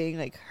up being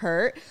like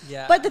hurt.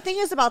 Yeah. But the thing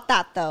is about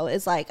that though,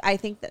 is like, I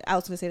think that I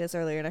was going to say this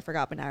earlier and I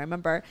forgot, but now I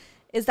remember,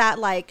 is that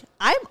like,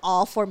 I'm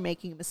all for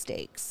making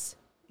mistakes,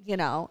 you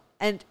know,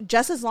 and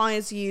just as long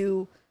as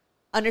you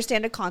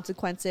understand the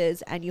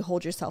consequences and you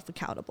hold yourself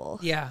accountable.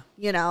 Yeah.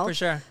 You know? For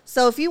sure.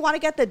 So if you want to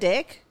get the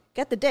dick,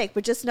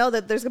 but just know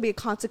that there's going to be a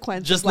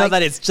consequence. Just know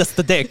that it's just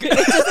the dick.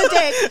 It's just a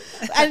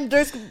dick. And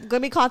there's going to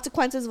be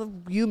consequences of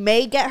you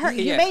may get hurt.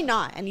 You may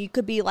not. And you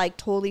could be like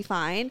totally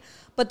fine.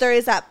 But there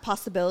is that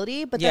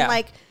possibility. But then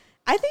like,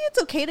 I think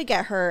it's okay to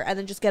get hurt and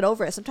then just get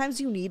over it. Sometimes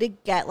you need to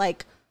get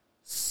like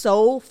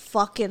so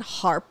fucking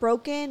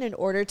heartbroken in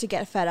order to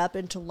get fed up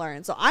and to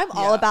learn. So I'm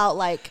all about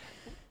like,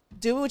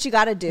 do what you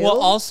got to do. Well,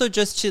 also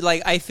just to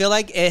like, I feel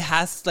like it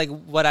has like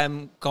what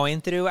I'm going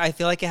through. I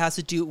feel like it has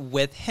to do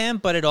with him,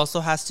 but it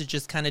also has to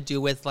just kind of do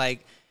with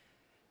like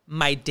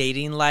my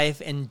dating life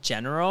in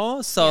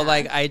general. So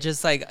like, I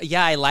just like,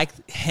 yeah, I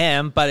like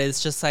him, but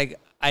it's just like,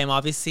 I'm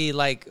obviously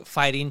like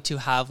fighting to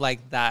have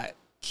like that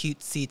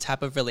cutesy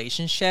type of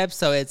relationship.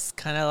 So it's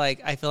kind of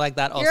like, I feel like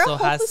that You're also a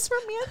hopeless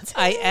romantic.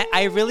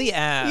 I really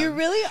am. You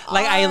really are.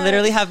 Like I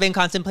literally have been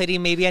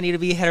contemplating maybe I need to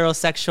be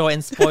heterosexual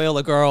and spoil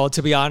a girl,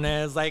 to be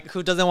honest. Like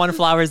who doesn't want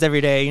flowers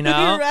every day, you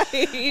know?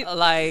 Right.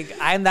 Like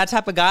I'm that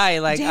type of guy.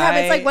 Like damn,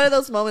 it's like one of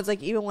those moments,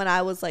 like even when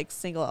I was like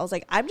single, I was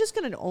like, I'm just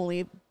gonna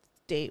only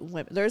date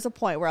women. There's a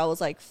point where I was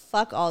like,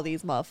 fuck all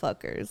these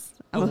motherfuckers.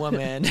 I'm a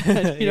woman.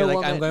 You're like,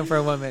 woman. I'm going for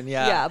a woman.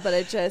 Yeah. Yeah, but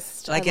it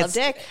just like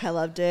I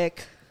love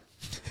dick.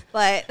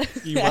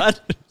 But you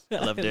what? I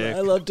love dick. I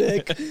love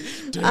dick.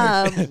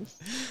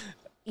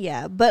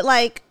 Yeah, but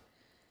like,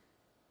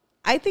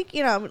 I think,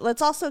 you know,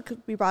 let's also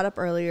be brought up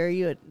earlier.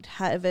 You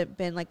haven't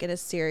been like in a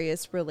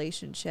serious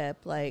relationship,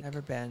 like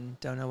never been.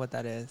 Don't know what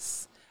that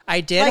is.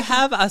 I did like,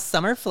 have a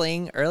summer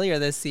fling earlier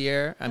this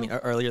year. I mean,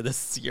 earlier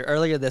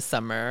this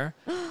summer.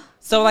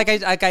 So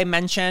like I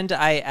mentioned,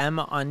 I am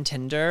on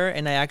Tinder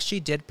and I actually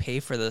did pay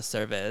for the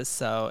service.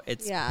 So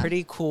it's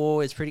pretty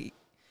cool. It's pretty.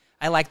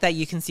 I like that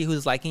you can see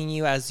who's liking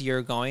you as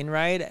you're going,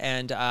 right?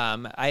 And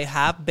I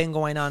have been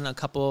going on a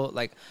couple,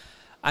 like,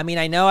 I mean,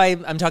 I know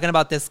I'm talking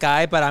about this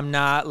guy, but I'm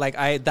not,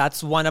 like,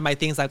 that's one of my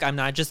things, like, I'm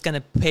not just going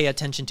to pay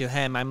attention to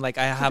him. I'm like,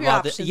 I have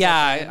other,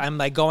 I'm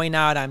like going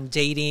out, I'm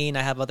dating.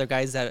 I have other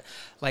guys that,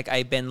 like,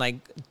 I've been, like,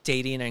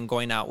 dating and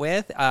going out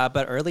with.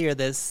 But earlier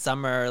this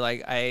summer,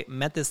 like, I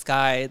met this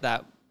guy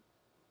that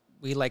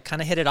we, like,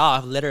 kind of hit it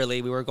off,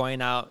 literally. We were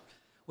going out.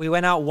 We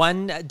went out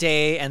one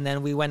day and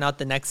then we went out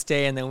the next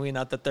day and then we went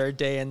out the third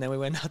day and then we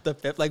went out the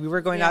fifth. Like we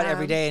were going out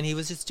every day and he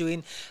was just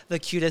doing the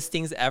cutest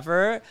things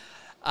ever.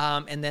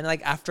 And then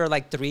like after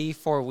like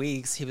 3-4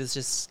 weeks, he was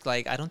just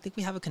like, I don't think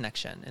we have a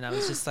connection. And I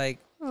was just like,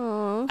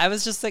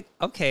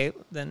 okay,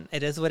 then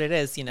it is what it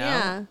is, you know?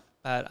 Yeah.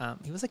 But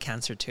he was a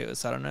Cancer too,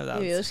 so I don't know if that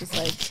was just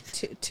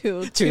like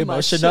too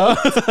emotional.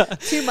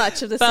 Too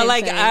much of the but same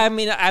like, thing. I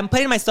mean, I'm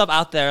putting myself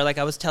out there. Like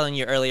I was telling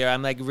you earlier,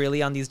 I'm like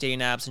really on these dating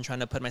apps and trying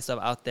to put myself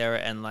out there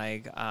and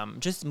like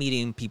just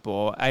meeting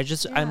people. I'm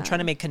trying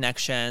to make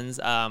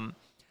connections.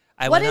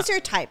 What is your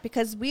type?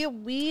 Because we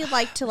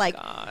like to like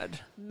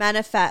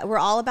manifest. We're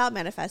all about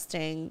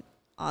manifesting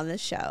on the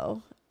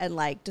show and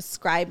like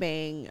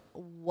describing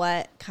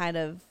what kind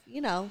of, you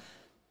know,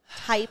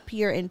 type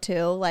you're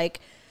into, like.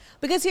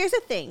 Because here's the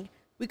thing.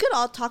 We could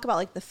all talk about,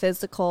 like, the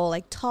physical,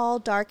 like, tall,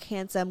 dark,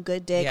 handsome,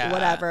 good dick,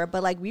 whatever.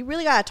 But, like, we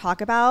really got to talk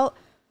about...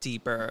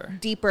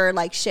 Deeper,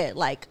 like, shit.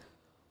 Like,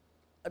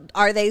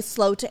 are they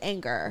slow to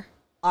anger?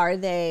 Are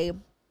they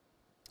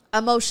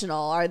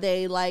emotional? Are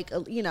they, like,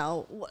 you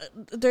know...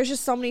 There's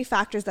just so many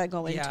factors that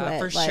go into it. Yeah,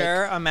 for like,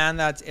 sure. A man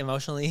that's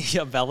emotionally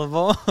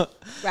available.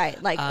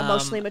 Right. Like,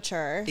 emotionally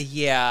mature.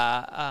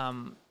 Yeah.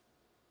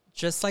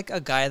 Just like a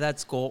guy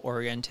that's goal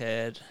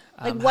oriented.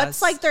 Like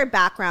what's like their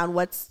background?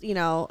 What's, you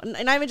know, and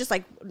not even just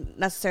like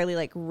necessarily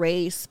like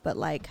race, but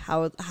like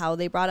how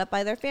they brought up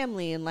by their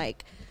family, and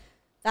like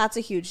that's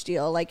a huge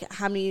deal. Like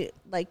how many,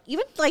 like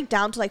even like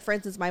down to like, for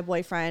instance, my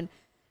boyfriend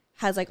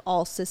has like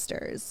all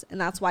sisters, and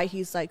that's why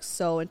he's like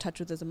so in touch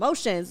with his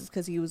emotions, is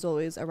because he was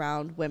always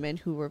around women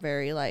who were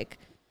very like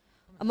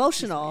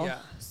emotional. Yeah.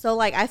 So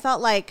like I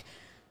felt like,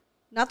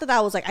 not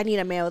that was like I need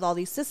a man with all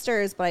these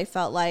sisters, but I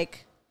felt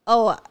like,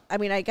 oh, I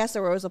mean, I guess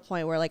there was a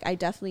point where like I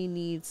definitely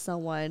need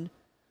someone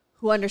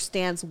who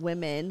understands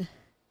women,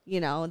 you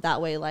know,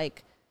 that way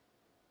like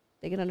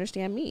they can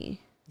understand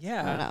me.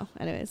 Yeah. I don't know.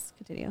 Anyways,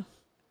 continue.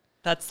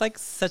 That's like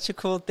such a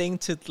cool thing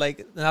to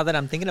like, now that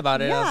I'm thinking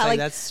about it, yeah, I was like,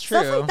 that's true.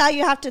 Stuff like that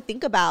you have to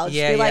think about.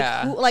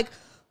 Yeah, like,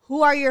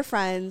 who are your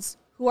friends?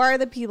 Who are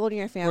the people in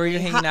your family? Who are you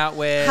hanging out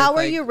with? How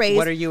like, are you raised?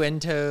 What are you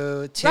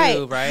into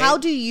too, right? How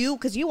do you,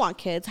 because you want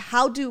kids,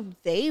 how do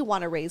they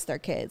want to raise their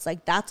kids?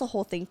 Like, that's a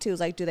whole thing too. Is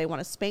like, do they want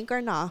to spank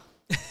or not?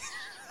 You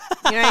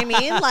know what I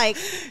mean? Like,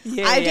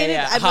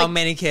 How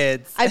many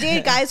kids? I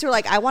dated guys who were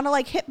like, I want to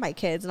like hit my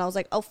kids. And I was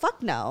like, oh,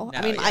 fuck no.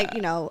 I mean,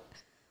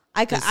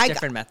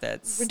 different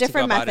methods.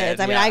 Different methods.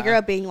 I mean, I grew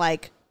up being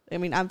like, I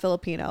mean, I'm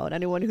Filipino, and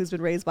anyone who's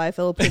been raised by a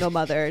Filipino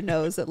mother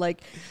knows that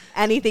like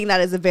anything that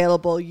is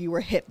available, you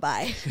were hit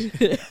by.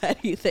 How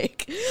do you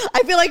think?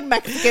 I feel like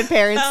Mexican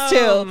parents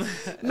too.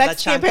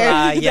 Mexican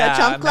parents, the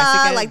chancla,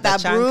 Mexican, like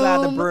that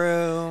broom, the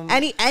broom,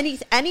 anything.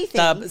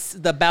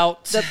 The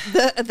belt, the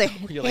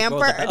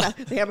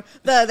hamper,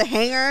 the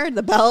hanger,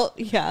 the belt.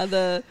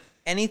 Yeah,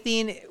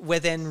 anything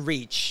within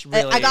reach.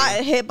 Really, I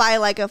got hit by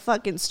like a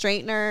fucking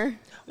straightener.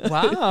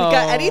 Wow.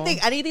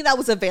 anything that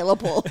was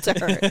available to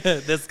her.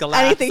 This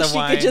glass anything of she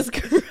wine. could just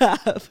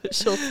grab,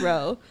 she'll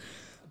throw.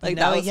 Like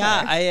no, that was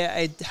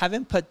I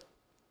haven't put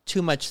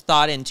too much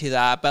thought into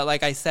that, but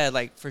like I said,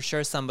 like for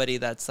sure somebody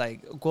that's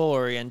like goal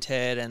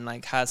oriented and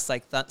like has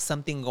like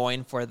something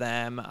going for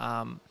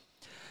them.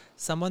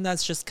 Someone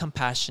that's just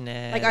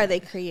compassionate. Like, are they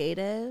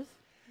creative?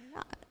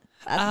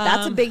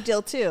 That's a big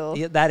deal too.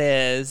 Yeah, that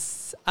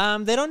is.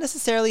 They don't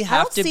necessarily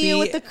have to be. I don't see you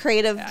with the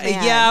creative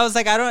man. Yeah, I was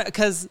like,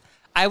 because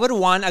I would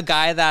want a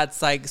guy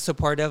that's like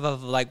supportive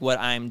of like what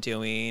I'm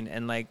doing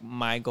and like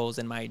my goals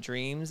and my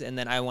dreams, and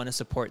then I want to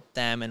support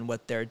them and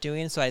what they're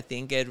doing. So I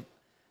think it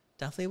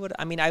definitely would.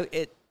 I mean,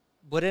 it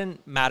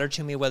wouldn't matter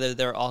to me whether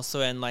they're also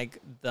in like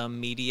the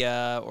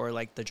media or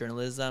like the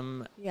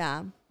journalism,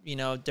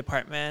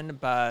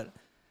 department. But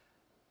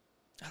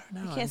I don't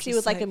know. I can't see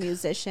with like a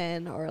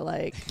musician or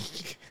like.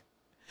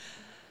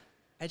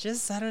 I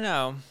don't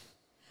know.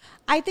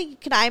 I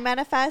think, can I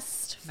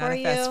manifest for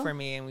you? Manifest for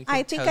me, and we can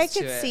I think I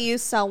could see you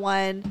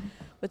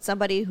with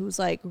somebody who's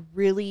like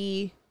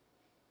really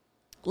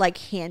like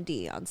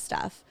handy on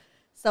stuff.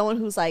 Someone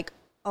who's like,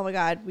 oh my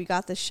God, we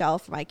got this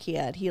shelf from IKEA,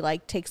 and he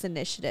like takes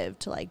initiative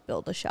to like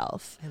build a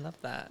shelf. I love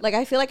that. Like,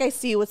 I feel like I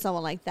see you with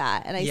someone like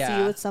that. And I see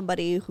you with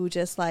somebody who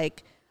just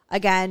like,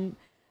 again,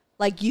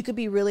 like you could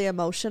be really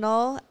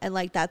emotional and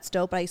like that's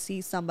dope. But I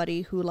see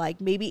somebody who like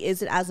maybe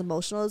isn't as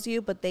emotional as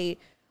you, but they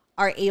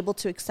are able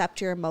to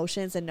accept your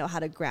emotions and know how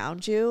to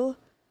ground you.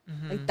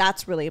 Mm-hmm. Like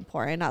that's really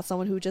important. Not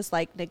someone who just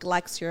like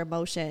neglects your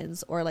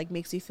emotions or like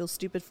makes you feel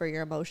stupid for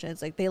your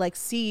emotions. Like they like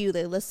see you,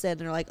 they listen,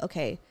 and they're like,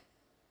 okay,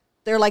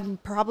 they're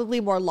like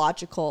probably more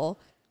logical.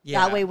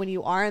 Yeah. That way when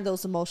you are in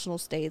those emotional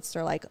states,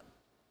 they're like,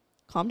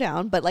 calm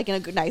down, but like in a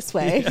good, nice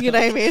way. You know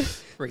what I mean?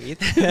 Breathe.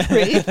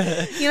 Breathe.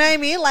 You know what I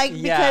mean? Like,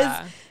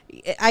 because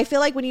I feel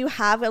like when you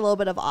have a little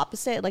bit of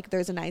opposite, like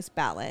there's a nice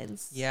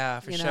balance. Yeah,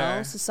 for sure.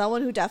 Know? So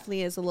someone who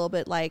definitely is a little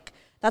bit like,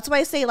 that's why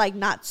I say like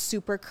not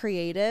super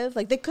creative.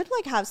 Like they could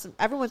like have some,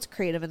 everyone's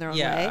creative in their own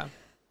way,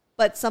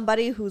 but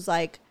somebody who's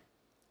like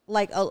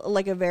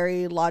a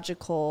very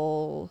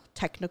logical,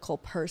 technical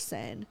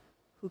person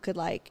who could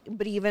like,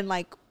 but even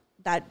like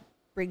that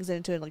brings it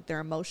into like their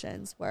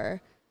emotions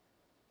where,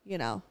 you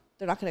know,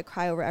 they're not going to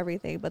cry over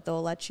everything, but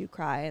they'll let you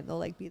cry and they'll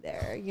like be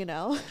there, you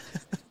know?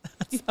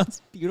 That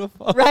sounds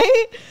beautiful.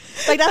 Right?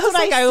 Like that's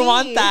what I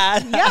want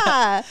that.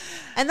 Yeah.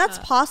 And that's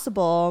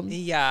possible.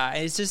 Yeah.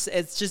 It's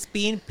just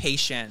being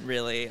patient,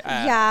 really.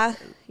 Yeah.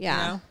 You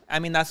know? I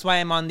mean, that's why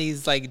I'm on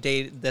these like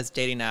this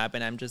dating app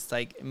and I'm just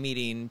like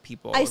meeting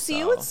people. I see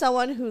you with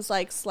someone who's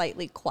like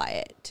slightly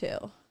quiet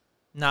too.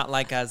 Not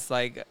like as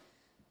like,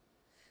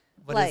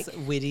 what like, is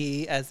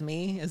witty as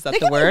me? Is that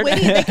the word?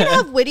 They can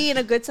have witty and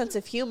a good sense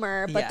of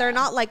humor, but they're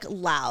not like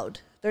loud.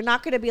 They're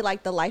not going to be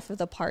like the life of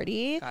the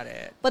party. Got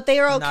it. But they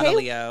are okay. Not a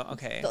Leo.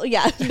 Okay.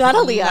 Yeah, not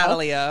a Leo. Not a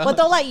Leo. But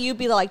they'll let you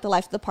be the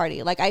life of the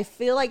party. Like I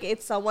feel like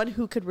it's someone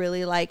who could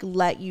really like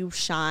let you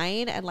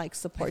shine and like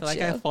support you. I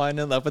feel like I've fallen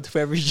in love with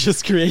whoever you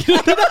just created.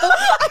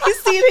 I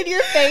see it in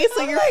your face.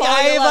 So you're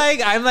falling in love.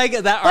 I'm like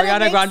that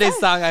Ariana Grande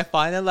song. I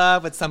fall in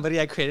love with somebody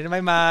I created in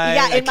my mind.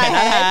 Yeah, in my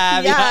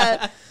head.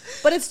 Yeah.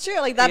 But it's true.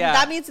 Like that.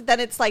 That means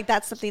then it's like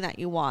that's something that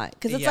you want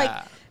because it's like.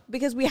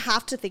 Because we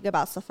have to think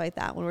about stuff like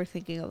that when we're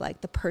thinking of like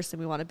the person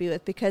we want to be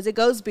with, because it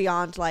goes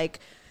beyond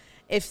like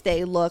if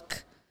they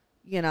look,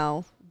 you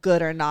know,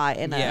 good or not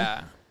in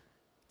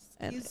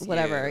and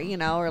whatever, you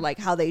know, or like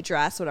how they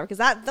dress, whatever.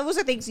 Because those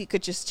are things you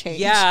could just change.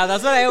 Yeah,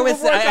 that's what I always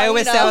say. I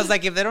always say, know? I was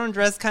like, if they don't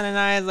dress kind of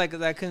nice, like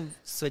that can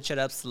switch it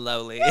up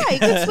slowly. Yeah, you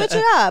can switch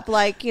it up.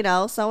 Like, you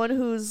know, someone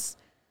who's,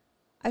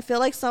 I feel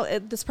like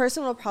this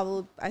person will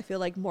probably, I feel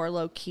like more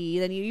low key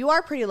than you. You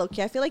are pretty low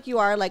key. I feel like you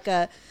are like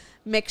a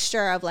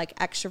mixture of like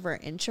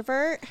extrovert,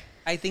 introvert.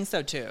 I think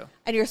so too.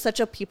 And you're such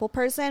a people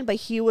person, but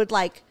he would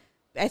like,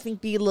 I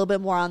think, be a little bit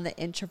more on the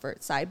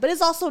introvert side. But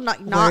it's also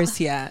not. Where is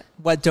he at?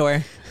 What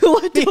door?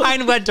 What door?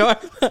 Behind what door?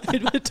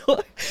 Behind what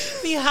door?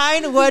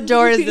 Behind what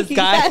door is this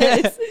guy?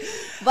 Yes.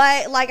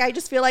 But like, I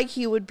just feel like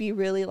he would be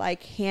really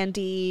like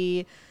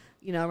handy,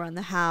 you know, around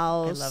the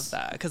house. I love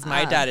that because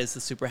my dad is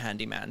a super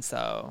handyman.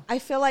 So I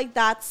feel like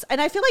and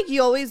I feel like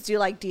you always do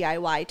like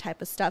DIY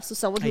type of stuff. So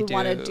someone who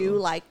want to do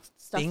like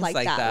stuff like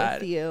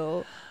that with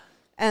you,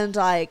 and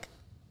like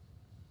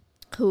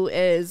who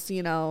is,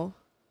 you know,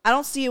 I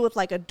don't see you with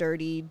like a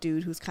dirty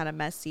dude who's kind of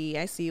messy.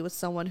 I see you with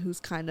someone who's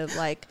kind of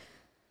like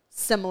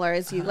similar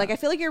as you. Like, I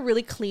feel like you're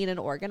really clean and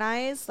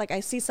organized. Like,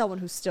 I see someone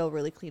who's still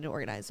really clean and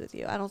organized with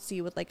you. I don't see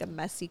you with like a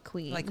messy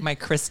queen. Like my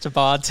crystal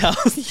ball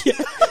tells you.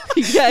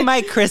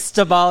 My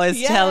crystal ball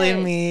is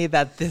telling me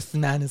that this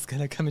man is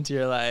going to come into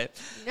your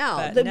life.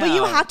 No, but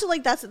you have to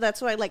like, that's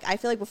what I like. I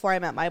feel like before I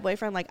met my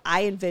boyfriend, like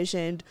I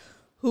envisioned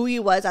who he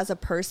was as a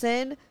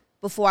person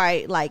before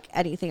I like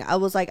anything. I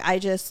was like,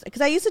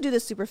 because I used to do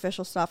this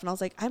superficial stuff and I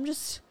was like, I'm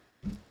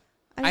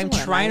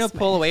trying to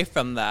pull away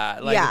from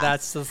that. Like,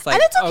 that's just like,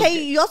 and it's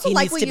okay. You also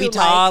like what you like. He needs to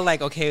be tall.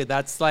 Like, okay,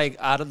 that's like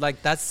out of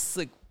like, that's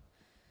like,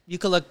 you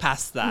could look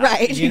past that.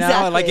 Right. You know,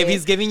 exactly. like if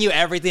he's giving you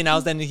everything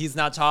else, then he's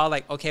not tall.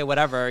 Like, okay,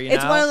 whatever. You know,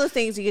 it's one of those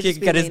things you can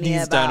just get his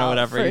knees done or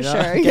whatever. For you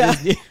know?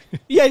 sure.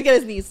 Yeah. Get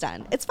his knees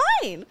done. It's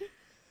fine.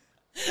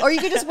 Or you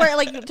could just wear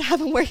like have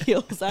him wear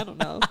heels. I don't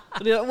know.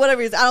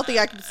 Whatever. I don't think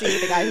I can see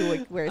the guy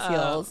who wears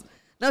heels.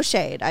 No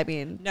shade. I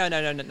mean, no,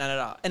 not at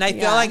all. And I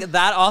feel like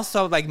that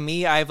also, like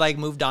me, I've like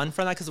moved on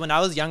from that because when I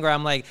was younger,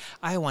 I'm like,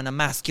 I want a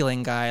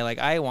masculine guy, like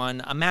I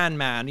want a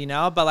man, you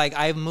know. But like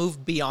I've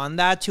moved beyond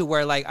that to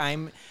where like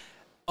I'm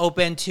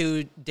open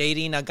to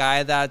dating a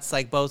guy that's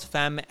like both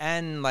femme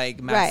and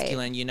like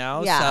masculine, you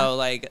know. Yeah. So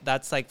like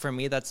that's like for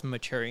me, that's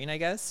maturing, I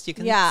guess you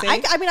can. Yeah, say.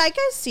 I mean, I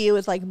can see you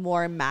as like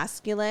more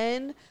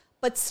masculine,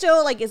 but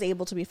still like is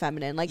able to be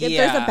feminine. Like if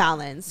there's a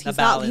balance. He's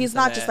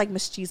not just like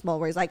machismo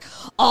where he's like,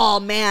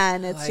 oh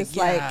man, it's like, just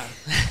like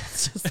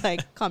it's just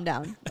like calm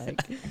down. Like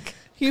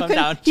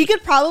he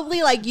could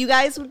probably like you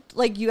guys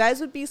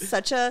would be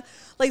such a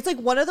like it's like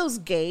one of those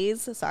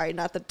gays. Sorry,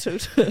 not the two.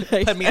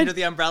 Put me under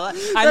the umbrella.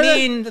 I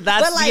mean,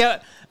 that's like,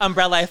 the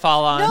umbrella I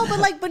fall on. No, but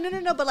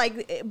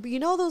like you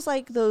know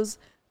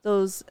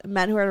those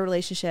men who are in a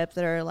relationship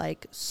that are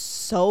like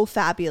so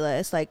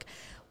fabulous, like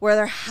where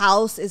their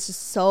house is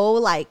just so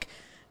like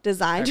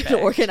designed and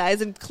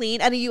organized and clean,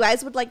 and you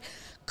guys would like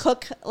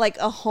cook like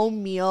a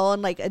home meal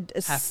and like a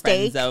have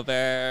steak friends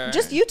over,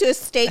 just you two, a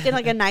steak and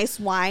like a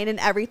nice wine, and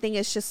everything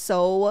is just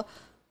so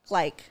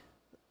like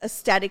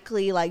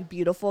aesthetically like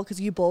beautiful because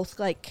you both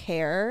like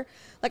care.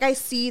 Like I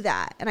see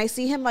that, and I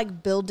see him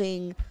like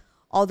building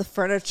all the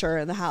furniture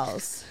in the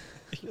house.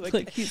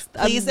 Like,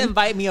 please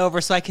invite me over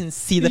so I can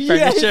see the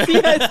furniture.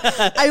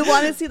 Yes. I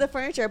want to see the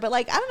furniture, but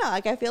like I don't know,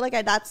 like I feel like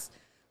that's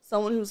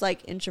someone who's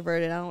like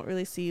introverted. I don't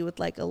really see you with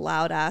like a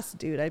loud ass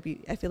dude. I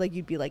feel like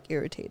you'd be like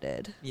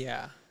irritated.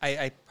 Yeah,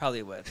 I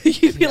probably would.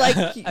 You'd be like,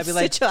 I'd be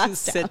like,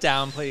 sit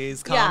down,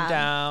 please, calm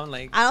down.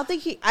 Like I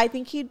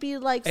think he'd be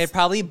like. It'd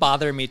probably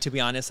bother me, to be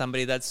honest.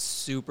 Somebody that's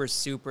super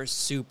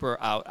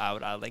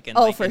out, like in,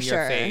 for in sure.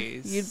 your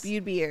face.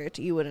 You'd be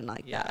irritated. You wouldn't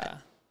like that.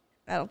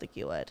 I don't think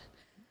you would.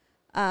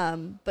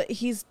 But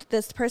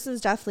this person's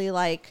definitely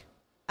like.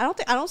 I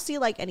don't see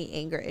like any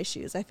anger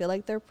issues. I feel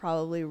like they're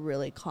probably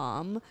really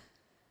calm.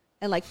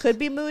 And like could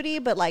be moody,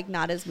 but like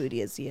not as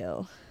moody as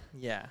you.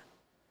 Yeah.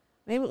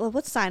 Maybe. Well,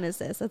 what sign is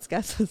this? Let's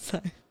guess what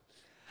sign.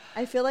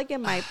 I feel like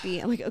it might be.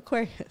 I'm like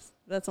Aquarius.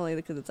 That's only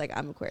because it's like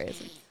I'm Aquarius.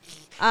 You're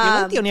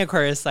like the only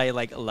Aquarius I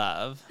like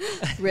love.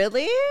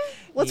 Really?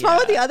 What's wrong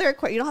with the other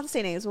Aquarius? You don't have to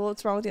say names. Well,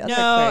 what's wrong with the other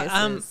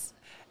Aquariuses?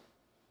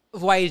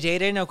 Why I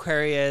dated an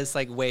Aquarius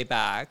like way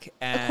back.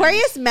 And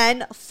Aquarius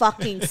men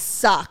fucking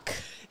suck.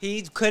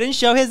 He couldn't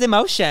show his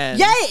emotion.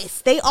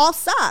 Yes, they all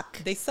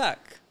suck. They suck.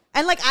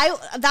 And like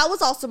that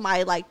was also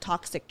my like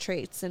toxic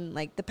traits in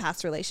like the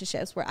past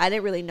relationships where I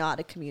didn't really know how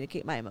to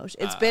communicate my emotion.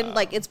 It's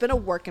been a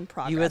work in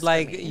progress.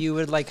 You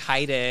would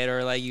hide it,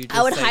 or like you. Just,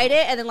 I would hide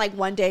it, and then like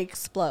one day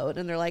explode,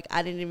 and they're like,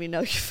 I didn't even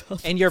know you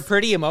felt. And you're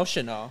pretty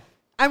emotional.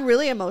 I'm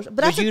really emotional,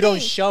 but you don't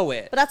show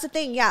it. But that's the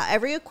thing, yeah.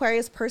 Every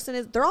Aquarius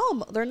person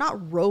they're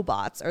not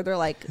robots, or they're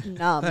like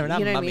numb. They're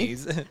not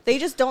mummies. What I mean? They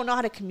just don't know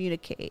how to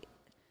communicate.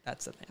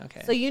 That's the thing.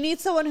 Okay. So you need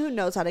someone who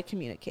knows how to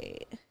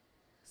communicate.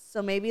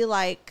 So maybe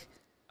like.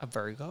 A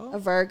Virgo? A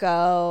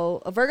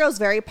Virgo is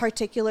very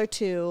particular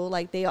too.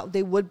 Like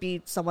they would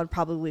be someone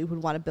probably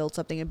would want to build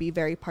something and be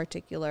very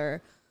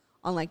particular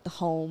on like the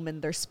home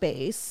and their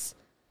space.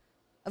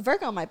 A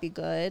Virgo might be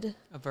good.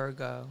 A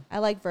Virgo. I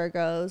like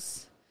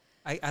Virgos.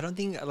 I don't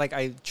think like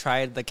I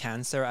tried the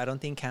cancer. I don't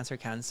think cancer.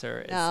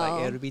 It's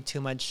like it would be too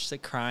much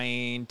like,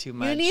 crying, too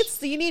much.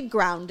 You need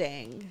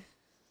grounding.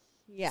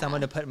 Yeah.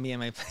 Someone to put me in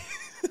my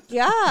place.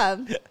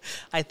 Yeah.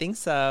 I think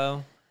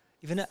so.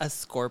 Even a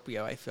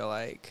Scorpio, I feel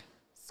like.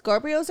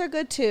 Scorpios are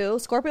good too.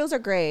 Scorpios are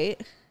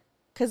great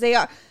because they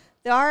are.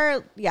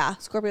 Yeah,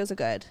 Scorpios are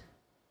good.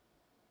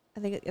 I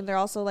think, and they're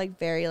also like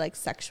very like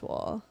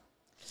sexual.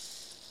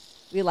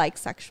 We like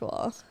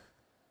sexual.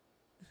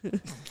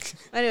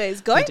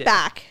 Anyways, going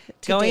back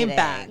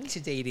to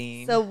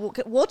dating. So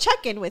we'll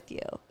check in with you.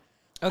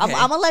 Okay.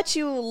 I'm gonna let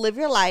you live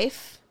your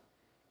life,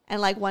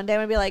 and like one day I'm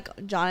gonna be like,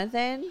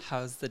 Jonathan,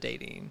 how's the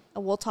dating?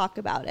 And we'll talk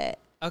about it.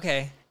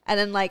 Okay. And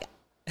then like,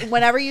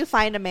 whenever you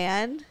find a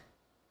man,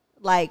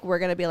 like we're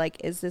gonna be like,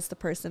 is this the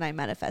person I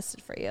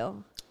manifested for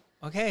you?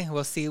 Okay,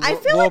 we'll see. I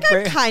feel like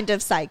I'm kind of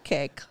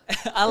sidekick.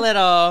 A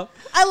little.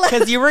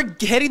 Because you were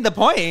getting the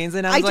points.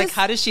 And I was like,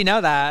 how does she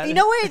know that? You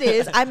know what it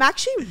is? I'm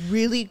actually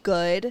really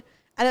good.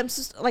 And I'm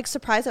just like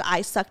surprised that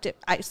I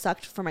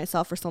sucked for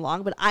myself for so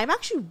long. But I'm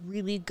actually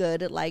really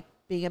good at like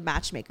being a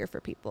matchmaker for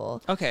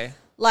people. Okay.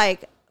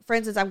 Like, for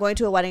instance, I'm going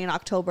to a wedding in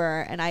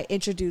October. And I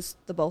introduced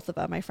the both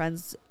of my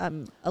friends,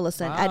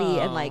 Alyssa and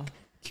Eddie. And like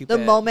the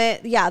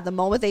moment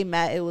they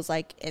met, it was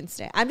like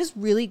instant. I'm just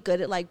really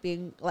good at like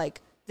being like,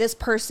 this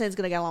person is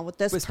going to get along with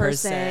this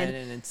person.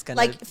 And it's gonna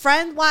like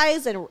friend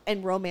wise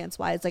and romance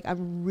wise, like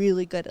I'm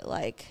really good at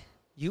like.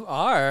 You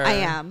are. I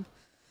am.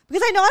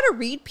 Because I know how to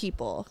read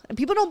people. And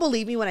people don't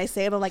believe me when I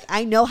say it, but I'm like,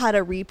 I know how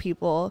to read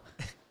people.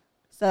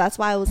 So that's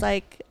why I was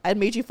like, I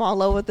made you fall in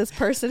love with this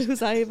person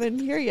who's not even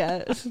here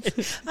yet.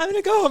 I'm going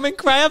to go home and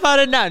cry about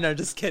it now. No,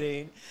 just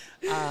kidding.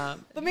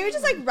 But maybe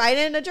just like write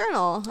it in a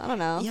journal. I don't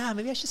know. Yeah,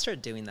 maybe I should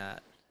start doing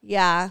that.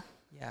 Yeah.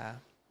 Yeah.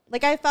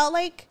 Like I felt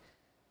like,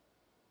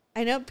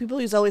 I know people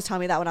used to always tell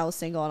me that when I was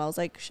single, and I was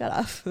like, shut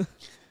up.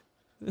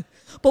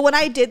 But when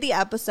I did the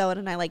episode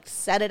and I like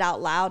said it out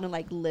loud and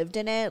like lived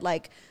in it,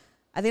 like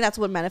I think that's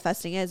what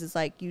manifesting is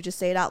like you just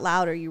say it out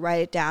loud or you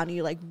write it down and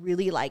you like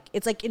really like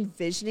it's like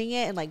envisioning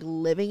it and like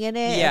living in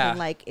it. Yeah. And then,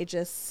 like it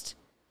just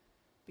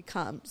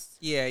becomes.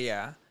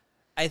 Yeah.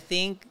 I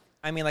think,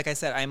 I mean, like I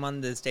said, I'm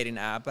on this dating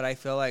app, but I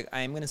feel like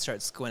I'm going to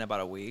start school in about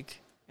a week.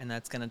 And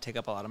that's going to take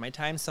up a lot of my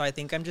time. So I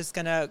think I'm just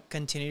going to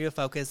continue to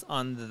focus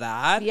on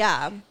that.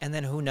 Yeah. And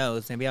then who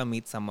knows? Maybe I'll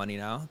meet someone, you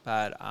know?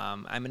 But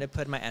I'm going to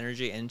put my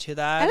energy into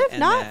that. And if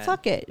not,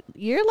 fuck it.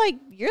 You're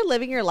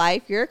living your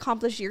life. You're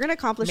going to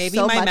accomplish maybe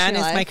so much my man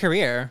is my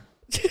career.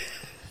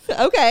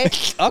 Okay.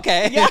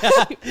 Okay.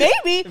 Yeah.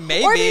 Maybe.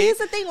 Maybe. Or here's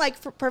the thing, like,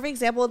 for perfect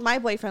example with my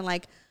boyfriend,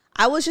 like,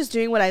 I was just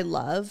doing what I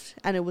loved,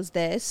 and it was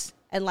this.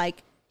 And,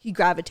 like, he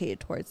gravitated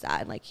towards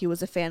that. And, like, he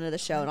was a fan of the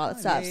show and all that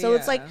stuff. So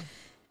it's like...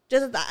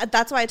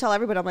 that's why I tell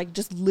everybody, I'm like,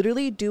 just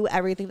literally do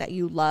everything that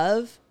you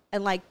love.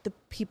 And like the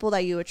people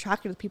that you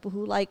attract are the people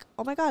who like,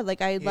 oh my God,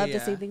 like I love the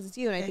same things as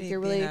you. And I think you're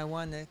really. I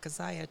want it because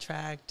I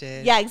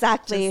attracted. Yeah,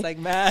 exactly. Just like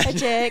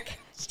magic.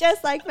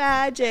 Just like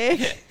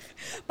magic.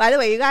 By the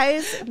way, you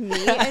guys,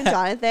 me and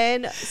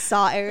Jonathan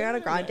saw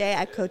Ariana Grande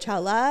at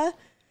Coachella.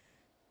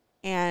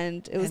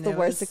 And it was the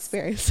worst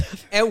experience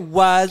ever. It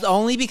was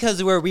only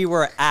because where we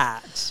were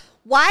at.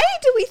 Why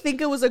do we think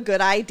it was a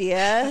good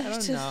idea? I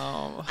don't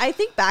know. I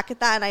think back at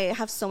that and I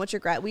have so much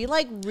regret. We were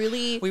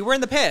in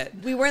the pit.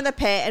 We were in the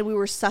pit and we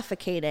were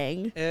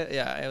suffocating.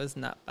 It was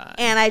not fun.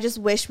 And I just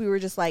wish we were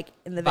just like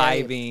in the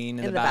vibing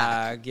in the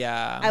back.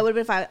 Yeah. I would have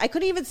been fine. I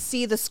couldn't even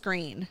see the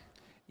screen.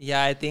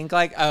 Yeah, I think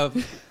like a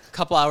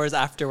couple hours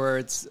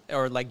afterwards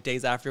or like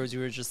days afterwards, we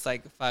were just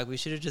like, fuck, we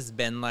should have just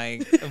been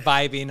like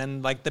vibing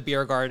in like the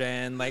beer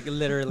garden. Like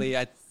literally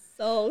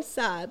so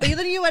sad. But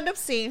then you end up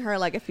seeing her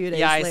like a few days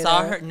later. Yeah, I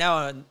saw her.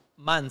 No,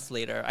 months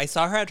later. I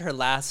saw her at her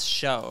last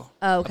show.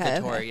 Oh, okay.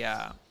 Of the tour,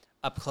 yeah.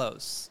 Up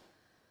close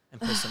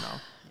and personal.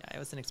 Yeah, it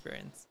was an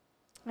experience.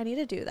 I need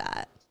to do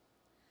that.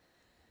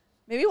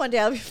 Maybe one day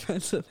I'll be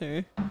friends with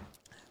her.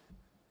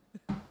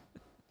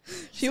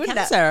 She would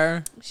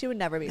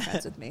never be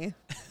friends with me.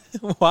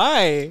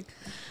 Why?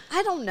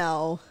 I don't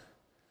know.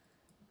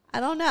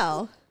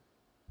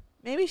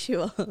 Maybe she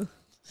will.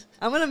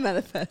 I'm going to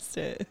manifest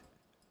it.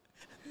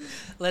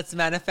 Let's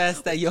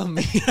manifest that you'll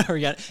meet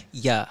Ariana.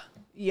 Yeah.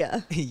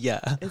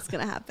 It's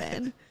gonna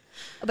happen.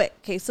 But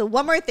okay, so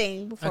one more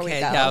thing before we go.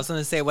 Yeah, I was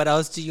gonna say, what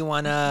else do you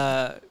want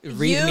to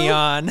read me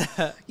on?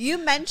 You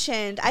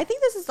mentioned, I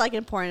think this is like an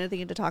important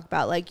thing to talk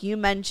about. Like you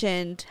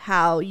mentioned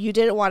how you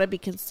didn't want to be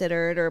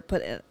considered or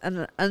put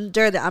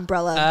under the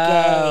umbrella of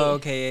gay. Oh,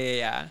 okay,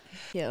 yeah.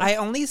 I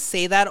only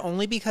say that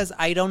only because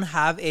I don't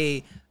have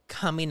a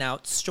coming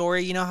out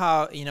story. You know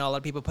how a lot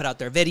of people put out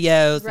their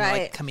videos and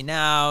like coming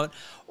out.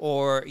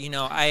 Or,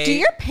 do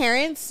your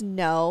parents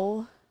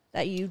know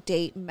that you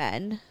date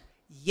men?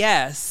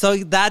 Yes. So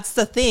that's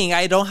the thing.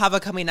 I don't have a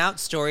coming out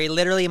story.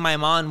 Literally, my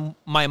mom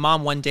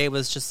one day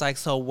was just like,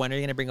 so when are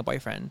you going to bring a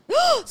boyfriend?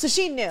 So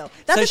she knew.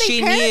 That's so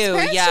she knew.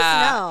 Parents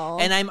yeah.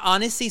 And I'm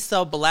honestly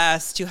so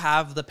blessed to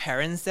have the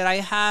parents that I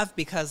have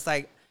because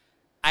like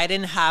I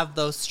didn't have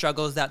those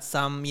struggles that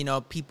some,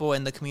 people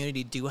in the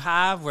community do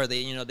have, where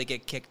they, they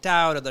get kicked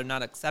out or they're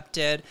not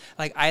accepted.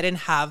 Like, I didn't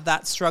have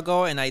that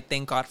struggle, and I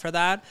thank God for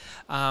that.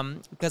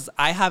 Because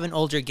I have an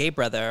older gay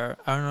brother.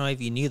 I don't know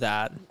if you knew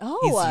that. Oh.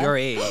 He's your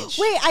age.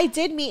 Wait, I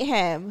did meet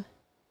him.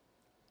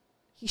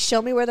 He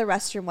showed me where the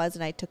restroom was,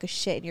 and I took a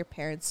shit in your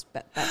parents'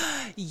 bed.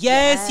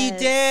 Yes, you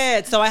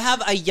did. So I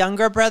have a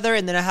younger brother,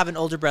 and then I have an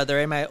older brother,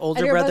 and my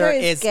older brother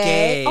is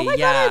gay. Oh my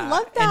God, I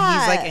love that.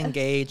 And he's like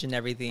engaged and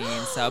everything.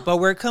 But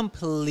we're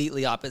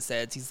completely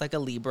opposites. He's like a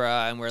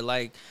Libra, and we're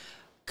like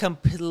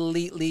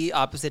completely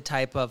opposite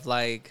type of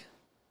like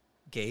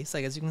gays,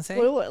 I guess you can say.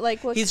 What?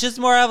 He's just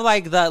more of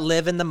like the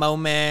live in the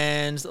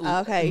moment,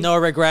 no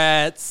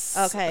regrets,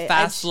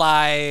 fast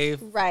life.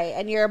 Right,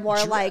 and you're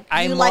more like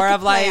I'm more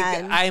of like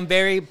I'm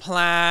very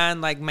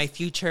planned, like my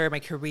future, my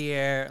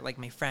career, like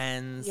my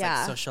friends,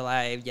 like social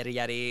life, yada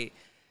yada.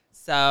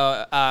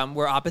 So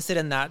we're opposite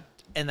in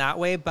that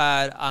way,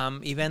 but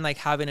even like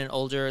having an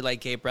older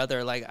like gay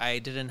brother, like I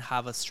didn't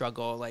have a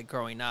struggle like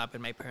growing up,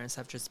 and my parents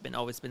have just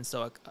always been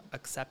so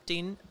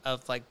accepting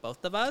of like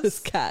both of us. This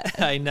cat.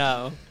 I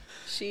know.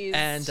 She's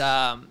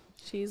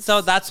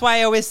so that's why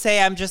I always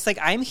say I'm just like,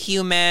 I'm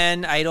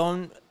human. I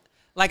don't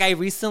like, I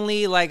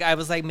recently like, I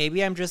was like,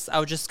 maybe I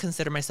would just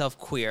consider myself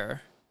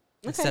queer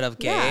instead of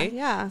gay.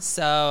 Yeah.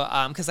 So,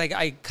 cause like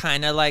I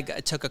kind of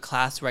like took a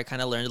class where I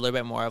kind of learned a little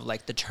bit more of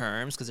like the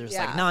terms, cause there's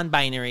like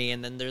non-binary,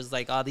 and then there's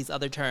like all these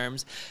other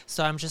terms.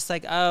 So I'm just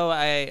like,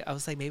 I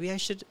was like, maybe I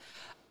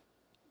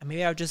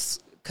would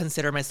just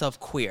consider myself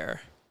queer.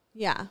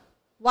 Yeah.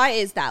 Why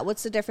is that?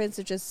 What's the difference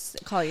of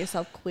just calling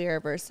yourself queer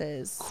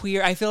versus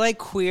queer? I feel like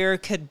queer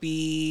could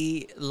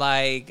be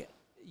like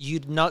you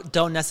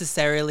don't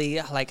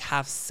necessarily like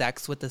have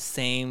sex with the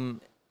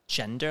same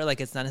gender.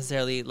 Like it's not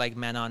necessarily like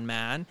man on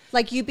man.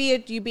 Like you'd be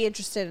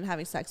interested in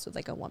having sex with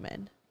like a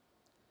woman.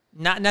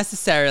 Not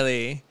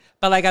necessarily.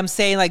 But like I'm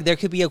saying, like there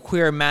could be a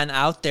queer man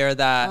out there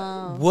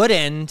that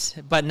wouldn't,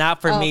 but not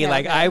for me.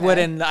 Like I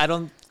wouldn't. I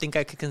don't think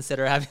I could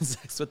consider having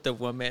sex with a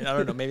woman. I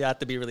don't know. Maybe I have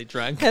to be really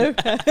drunk. Ever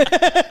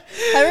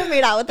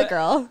made out with a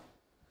girl?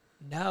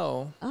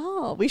 No.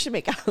 Oh, we should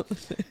make out.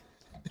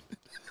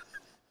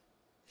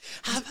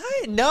 Have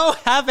I? No,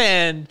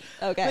 haven't.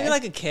 Okay. Maybe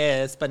like a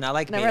kiss, but not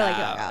like never made like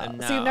out.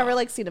 No. So you've never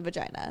like seen a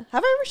vagina?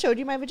 Have I ever showed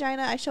you my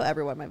vagina? I show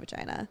everyone my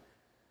vagina.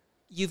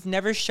 You've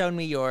never shown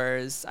me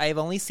yours. I've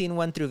only seen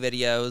one through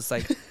videos,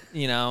 like,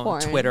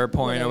 porn, Twitter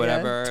porn or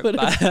whatever. Twitter.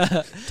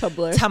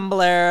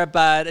 Tumblr,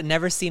 but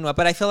never seen one.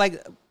 But I feel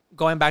like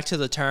going back to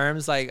the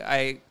terms, like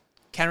I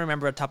can't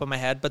remember off the top of my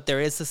head, but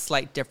there is a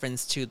slight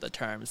difference to the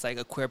terms, like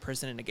a queer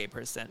person and a gay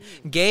person.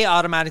 Gay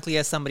automatically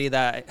is somebody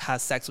that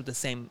has sex with the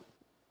same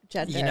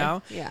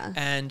gender. Yeah.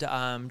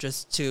 And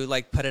just to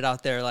like put it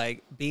out there,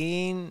 like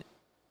being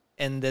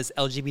in this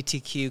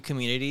LGBTQ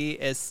community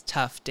is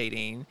tough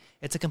dating.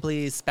 It's a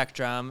complete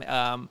spectrum.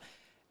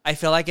 I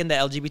feel like in the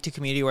LGBT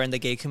community or in the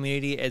gay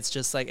community, it's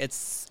just like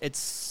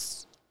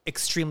it's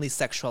extremely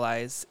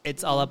sexualized.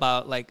 It's all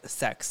about like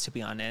sex, to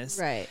be honest.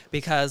 Right.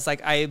 Because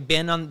like I've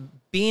been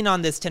being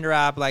on this Tinder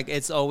app, like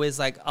it's always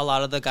like a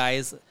lot of the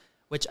guys,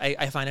 which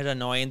I find it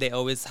annoying. They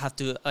always have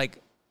to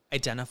like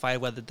identify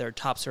whether they're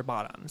tops or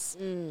bottoms.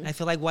 I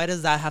feel like, why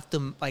does that have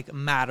to like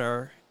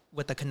matter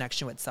with the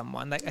connection with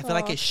someone? Like I feel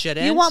like it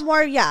shouldn't. You want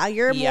more,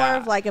 you're more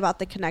of like about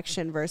the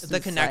connection versus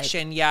the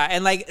connection,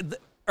 and like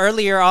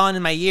earlier on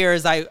in my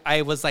years,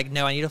 I was like,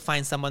 no, I need to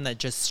find someone that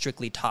just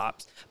strictly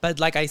tops. But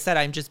like I said,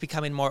 I'm just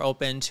becoming more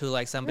open to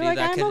like somebody like,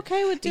 that I'm could,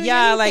 okay with doing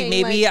like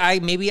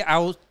anything, maybe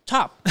I'll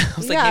top. I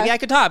was like, maybe I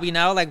could top,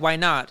 like why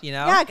not,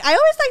 Yeah, I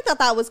always like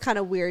that was kind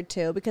of weird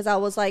too, because I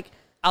was like,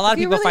 a lot of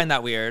people find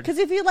that weird. Because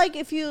if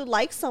you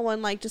like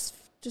someone, like just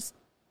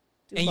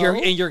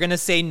and you're gonna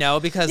say no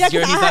because he's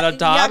not a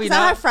top. I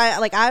have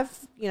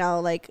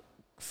friends,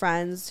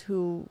 friends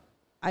who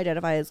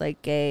identify as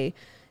like gay,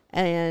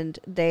 and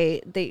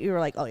they were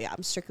like, oh yeah,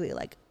 I'm strictly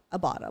like a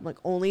bottom, like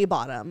only a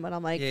bottom, and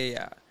I'm like,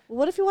 yeah. Well,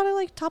 what if you want to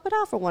like top it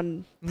out for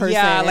one person?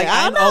 Yeah, like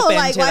I I'm don't know, open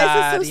like to why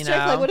that. is this so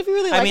strict? Like, what if you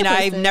really? Like I mean, a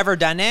person? I've never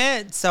done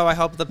it, so I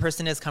hope the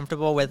person is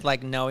comfortable with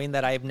like knowing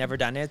that I've never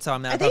done it. So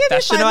I'm not I think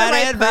professional if you find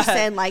at the right it.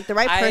 person, like the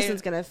right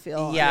person's gonna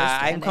feel. Yeah,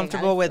 I'm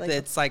comfortable with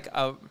it's like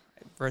a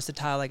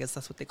versatile. I guess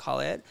that's what they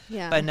call it.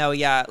 Yeah. But no,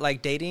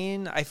 like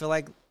dating, I feel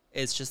like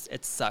it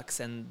sucks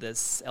in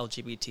this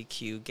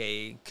LGBTQ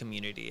gay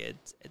community.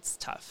 It's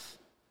tough.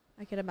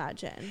 I can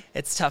imagine.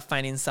 It's tough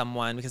finding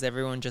someone because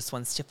everyone just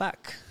wants to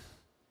fuck.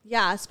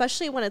 Yeah,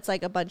 especially when it's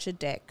like a bunch of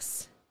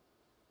dicks.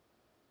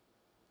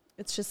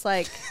 It's just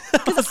like,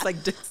 it's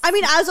like dicks. I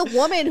mean, as a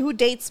woman who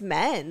dates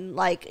men,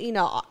 like,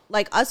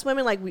 like us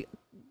women, like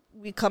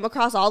we come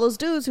across all those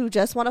dudes who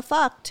just want to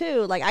fuck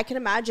too. Like I can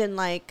imagine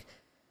like,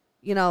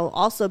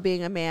 also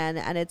being a man,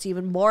 and it's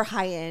even more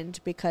high end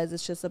because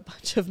it's just a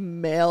bunch of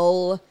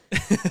male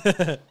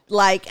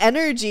like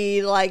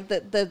energy, like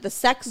the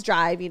sex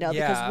drive,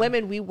 because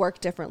women, we work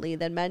differently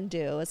than men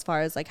do as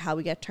far as like how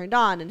we get turned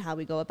on and how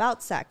we go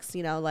about sex,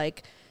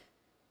 like,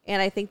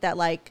 and I think that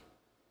like,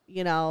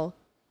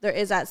 there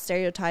is that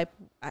stereotype.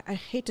 I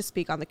hate to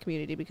speak on the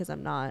community because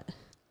I'm not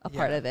a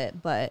part of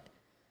it, but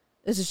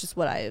this is just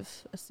what I've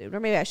assumed.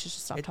 Or maybe I should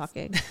just stop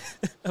talking.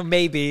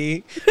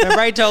 Maybe. Remember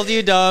I told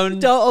you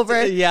don't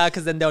over. Yeah,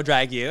 because then they'll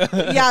drag you.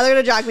 Yeah, they're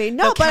gonna drag me.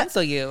 No, they'll but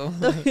cancel you.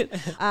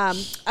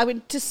 I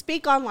mean, to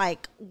speak on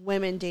like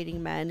women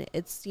dating men,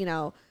 it's, you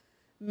know,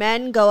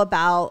 men go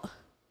about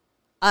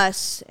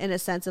us in a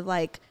sense of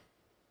like,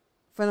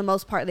 for the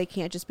most part, they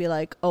can't just be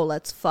like, oh,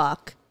 let's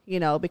fuck, you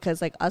know,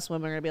 because like us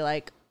women are gonna be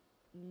like,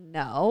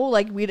 no,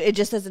 like it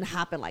just doesn't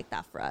happen like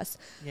that for us.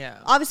 Yeah.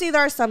 Obviously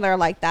there are some that are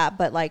like that,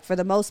 but like for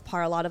the most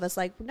part, a lot of us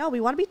like, no, we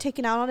want to be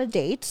taken out on a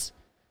date.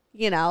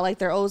 You know, like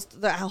they're always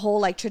the whole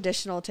like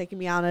traditional taking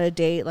me out on a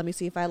date. Let me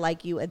see if I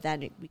like you, and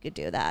then we could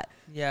do that.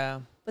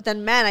 Yeah. But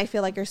then men, I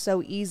feel like are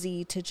so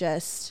easy to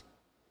just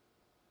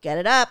get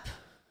it up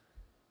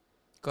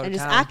and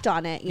just act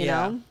on it, you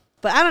know?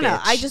 But I don't know.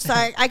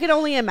 I could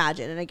only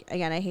imagine. And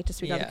again, I hate to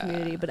speak on the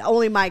community, but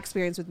only my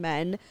experience with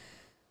men.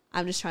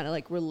 I'm just trying to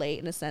like relate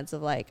in a sense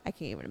of like, I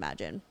can't even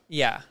imagine.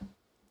 Yeah.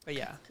 But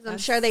yeah. Because I'm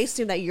sure they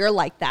assume that you're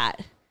like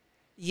that.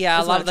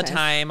 Yeah, a lot of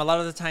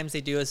the times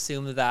they do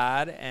assume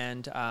that.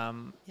 And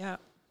yeah.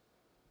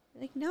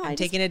 Like, no, I'm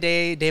taking it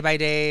day by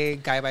day,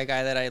 guy by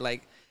guy that I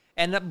like.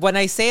 And when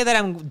I say that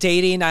I'm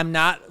dating, I'm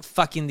not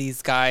fucking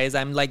these guys.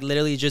 I'm like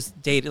literally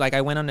just dating. Like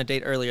I went on a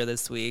date earlier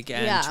this week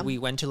and we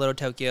went to Little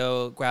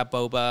Tokyo, grabbed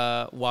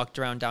boba, walked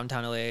around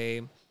downtown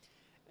LA.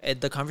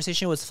 The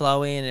conversation was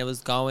flowing and it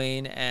was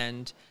going,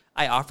 and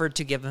I offered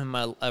to give him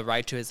a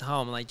ride to his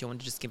home. Like, do you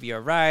want to just give you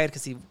a ride?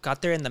 Because he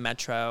got there in the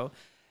metro.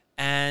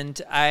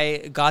 And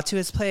I got to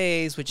his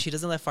place, which he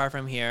doesn't live far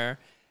from here.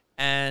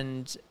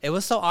 And it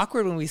was so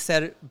awkward when we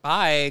said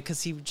bye,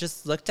 because he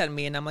just looked at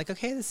me and I'm like,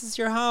 okay, this is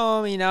your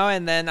home, you know?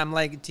 And then I'm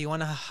like, do you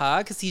want a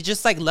hug? Because he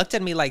just like looked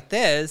at me like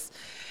this.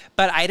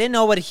 But I didn't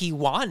know what he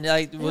wanted.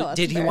 Like,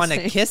 did he want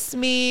to kiss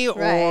me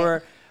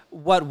or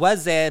what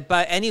was it?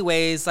 But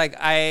anyways, like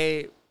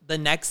the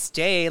next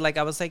day, like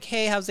I was like,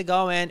 hey, how's it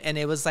going? And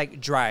it was like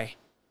dry,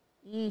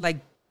 like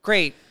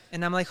great.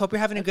 And I'm like, hope you're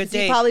having a good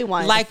day. Probably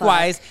wanted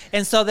likewise.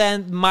 And so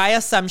then my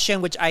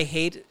assumption, which I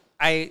hate,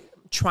 I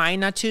try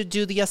not to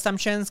do the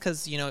assumptions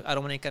because, you know, I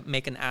don't want to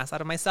make an ass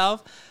out of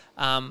myself.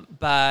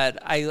 But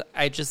I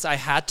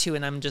had to,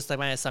 and I'm just like,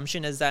 my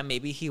assumption is that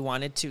maybe he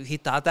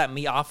thought that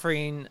me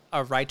offering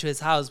a ride to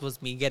his house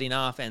was me getting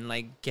off and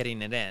like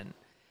getting it in.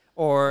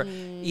 Or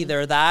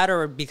either that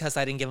or because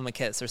I didn't give him a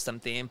kiss or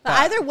something. But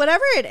either,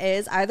 whatever it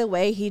is, either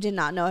way, he did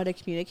not know how to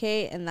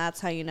communicate, and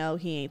that's how you know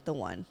he ain't the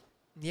one.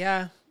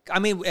 Yeah. I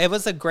mean, it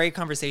was a great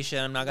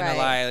conversation. I'm not going to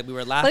lie. Like, we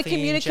were laughing, but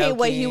communicate joking.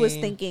 What he was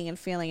thinking and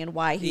feeling and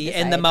why he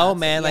in the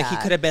moment. Like, he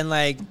could have been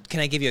like, can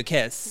I give you a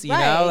kiss? You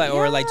know? Like,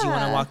 or like, do you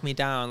want to walk me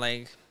down?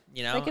 Like,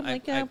 you know,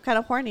 like I'm kind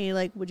of horny.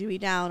 Like, would you be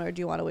down, or do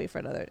you want to wait for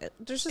another?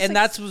 There's just, and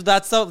like,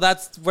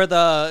 that's where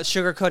the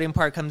sugarcoating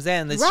part comes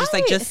in. It's just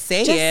like, just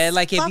say it.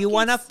 Like, if you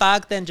want to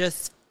fuck, then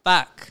just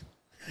fuck.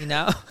 You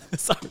know?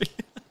 Sorry,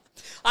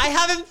 I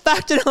haven't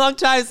fucked in a long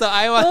time, so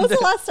I want. When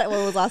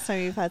was the last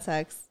time you've had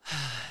sex?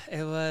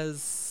 It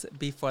was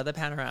before the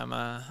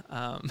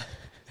panorama.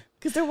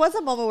 Because there was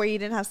a moment where you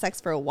didn't have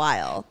sex for a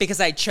while. Because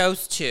I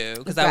chose to.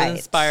 Because I was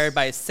inspired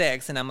by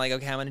 6. And I'm like,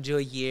 okay, I'm going to do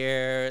a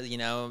year, you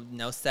know,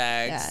 no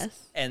sex.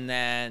 Yes. And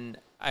then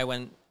I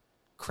went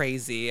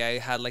crazy. I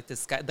had like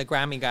this guy, the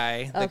Grammy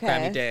guy, the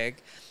Grammy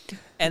dick.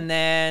 And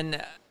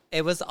then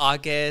it was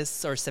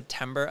August or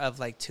September of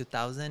like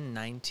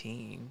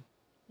 2019.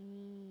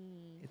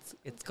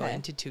 It's going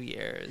into 2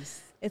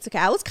 years. It's okay.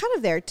 I was kind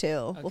of there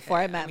too before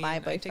I met my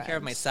boyfriend. I take care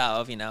of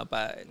myself, you know,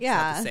 but it's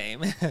not the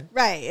same.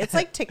 Right. It's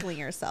like tickling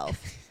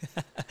yourself.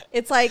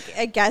 It's like,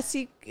 I guess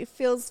it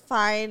feels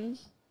fine,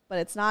 but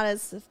it's not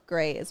as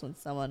great as when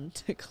someone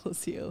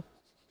tickles you.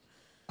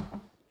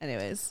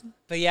 Anyways.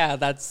 But yeah,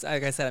 that's,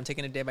 like I said, I'm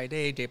taking it day by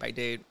day.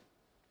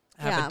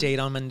 I have a date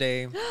on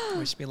Monday.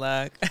 Wish me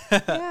luck.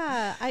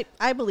 Yeah.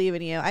 I believe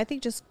in you. I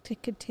think just to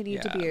continue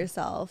to be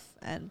yourself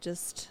and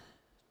just...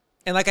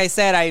 And like I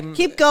said, I'm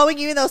keep going,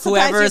 even though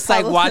sometimes whoever's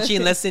like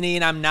watching,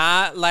 listening, I'm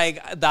not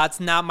like, that's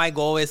not my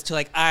goal is to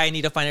like, I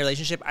need to find a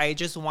relationship. I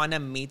just want to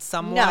meet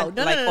someone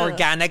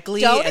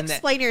organically. Don't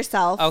explain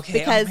yourself. Okay.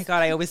 Because oh my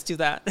God, I always do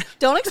that.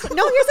 Don't explain.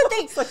 No, here's the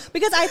thing.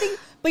 Because I think,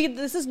 but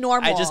this is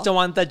normal. I just don't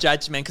want the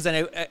judgment. Because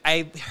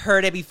I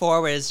heard it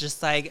before where it's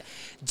just like,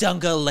 don't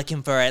go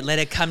looking for it. Let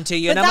it come to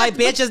you. And I'm like,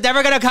 bitch, it's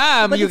never going to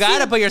come. You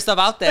got to put yourself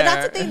out there. But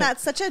that's the thing.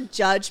 That's such a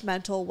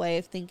judgmental way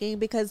of thinking.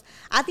 Because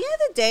at the end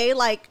of the day,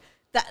 like,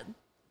 that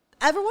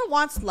everyone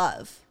wants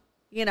love,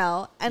 you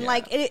know, and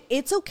like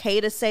it's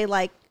okay to say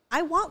like,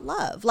 I want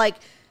love, like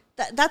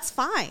that's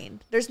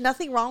fine. There's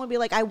nothing wrong with being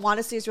like, I want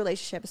a serious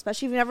relationship,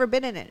 especially if you've never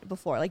been in it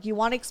before. Like, you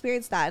want to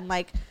experience that, and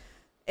like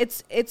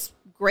it's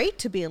great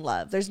to be in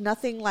love. There's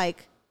nothing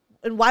like,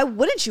 and why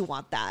wouldn't you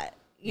want that?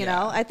 You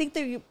know, I think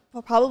that you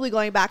probably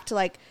going back to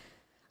like,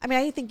 I mean,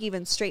 I think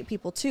even straight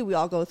people too, we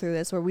all go through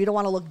this where we don't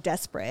want to look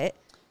desperate.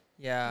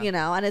 Yeah, you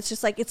know, and it's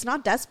just like, it's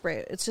not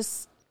desperate. It's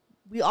just,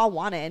 we all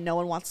want it, and no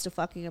one wants to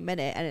fucking admit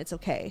it, and it's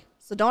okay.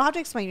 So don't have to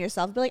explain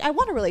yourself. Be like, I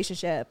want a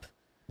relationship.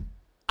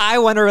 I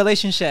want a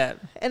relationship.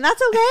 And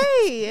that's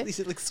okay. You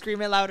should like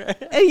scream it louder.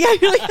 Yeah,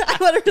 you're like, I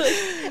want to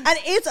really, and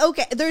it's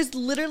okay. There's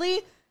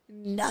literally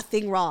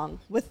nothing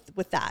wrong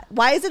with that.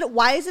 Why is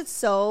it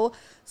so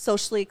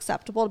socially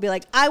acceptable to be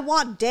like, I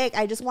want dick,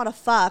 I just want to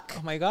fuck?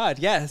 Oh my God,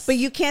 yes. But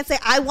you can't say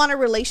I want a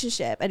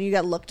relationship and you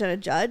get looked at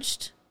and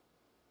judged.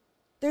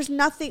 There's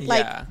nothing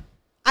like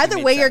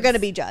either way you're going to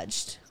be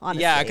judged,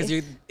 honestly. Yeah, because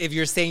if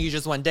you're saying you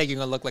just want dick, you're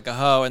going to look like a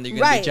hoe and you're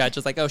going to be judged.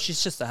 It's like, oh,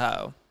 she's just a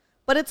hoe.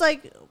 But it's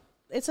like,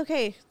 it's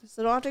okay.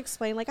 So don't have to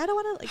explain. Like, I don't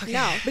want to. Like,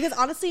 no, because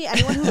honestly,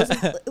 anyone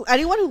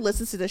who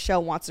listens to this show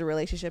wants a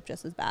relationship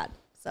just as bad.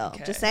 So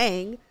just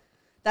saying,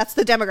 that's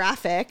the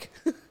demographic.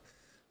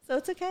 So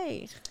it's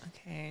okay.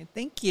 Okay,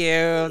 thank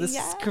you. This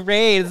is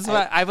great. This is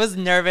what I was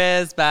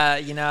nervous,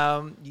 but you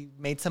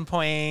made some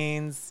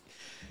points.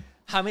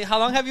 How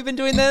long have you been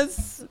doing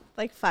this?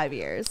 Like 5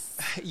 years.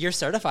 You're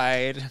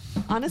certified.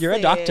 Honestly, you're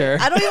a doctor.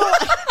 I don't even.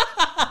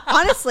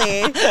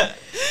 Honestly,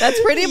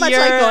 that's pretty much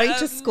like going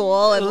to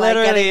school and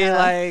literally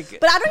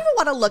But I don't even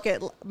want to look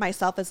at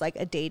myself as like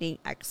a dating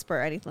expert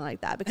or anything like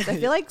that, because I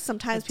feel like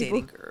sometimes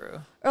people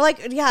or like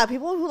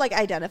people who like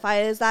identify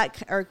as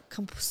that are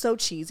so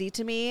cheesy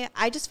to me.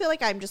 I just feel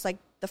like I'm just like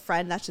the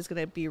friend that's just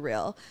gonna be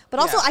real, but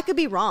also I could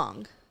be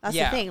wrong. That's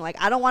the thing.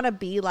 Like I don't want to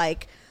be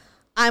like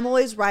I'm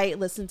always right.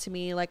 Listen to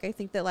me. Like I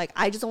think that like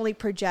I just only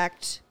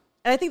project.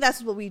 And I think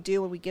that's what we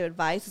do when we give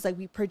advice is like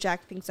we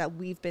project things that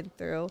we've been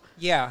through.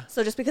 Yeah.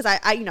 So just because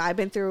I've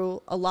been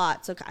through a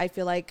lot. So I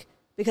feel like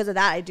because of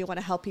that, I do want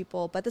to help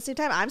people. But at the same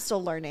time, I'm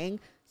still learning.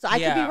 So I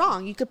could be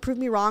wrong. You could prove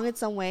me wrong in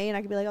some way. And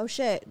I could be like, oh,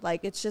 shit.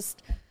 Like, it's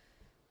just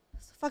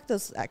fuck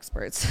those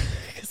experts.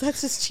 Because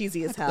that's just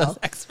cheesy as hell. Those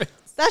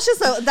experts. That's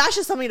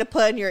just something to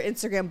put in your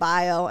Instagram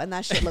bio. And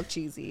that shit look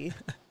cheesy.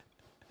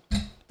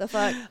 The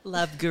fuck?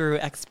 Love guru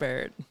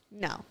expert.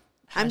 No.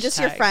 I'm just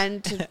your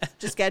friend to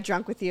just get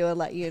drunk with you and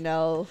let you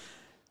know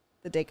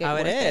the dick ain't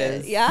worth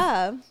it.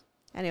 Yeah.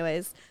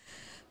 Anyways,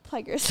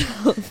 plug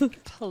yourself.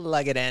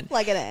 Plug it in.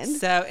 Plug it in.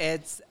 So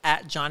it's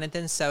at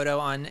Jonathan Soto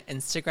on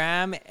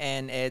Instagram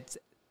and it's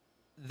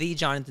the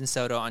Jonathan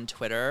Soto on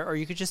Twitter, or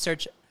you could just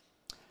search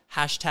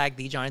hashtag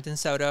the Jonathan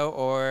Soto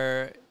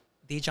or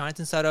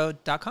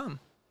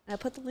thejonathansoto.com. I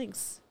put the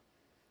links.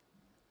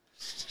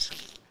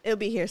 It'll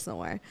be here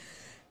somewhere.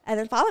 And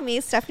then follow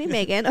me, Stephanie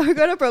Megan, or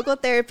go to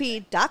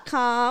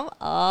brocotherapy.com.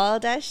 All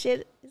that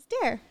shit is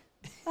there.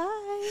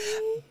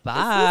 Bye.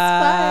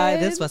 Bye.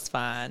 This was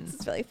fun. This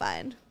is really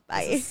fun.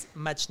 Bye. This is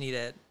much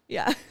needed.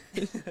 Yeah.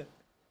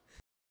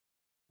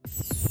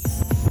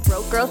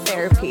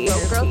 Brocotherapy.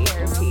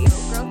 Brocotherapy.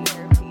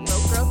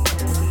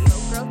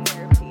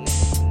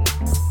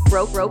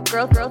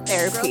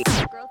 Brocotherapy.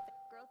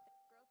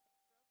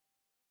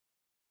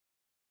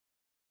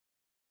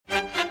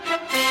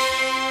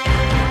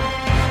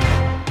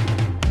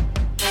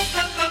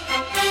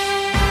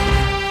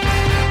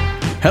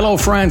 Hello,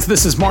 friends.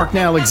 This is Mark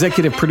Nell,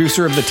 executive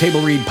producer of the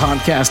Table Read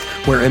podcast,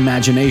 where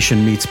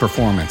imagination meets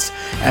performance.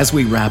 As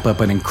we wrap up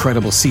an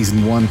incredible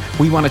season 1,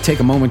 we want to take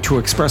a moment to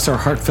express our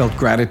heartfelt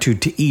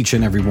gratitude to each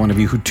and every one of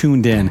you who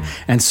tuned in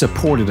and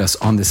supported us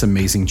on this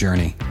amazing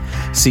journey.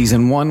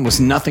 Season 1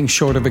 was nothing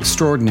short of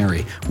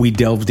extraordinary. We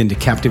delved into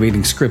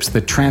captivating scripts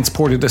that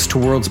transported us to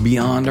worlds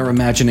beyond our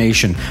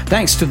imagination,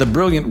 thanks to the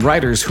brilliant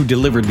writers who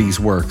delivered these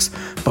works.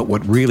 But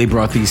what really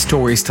brought these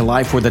stories to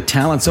life were the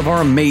talents of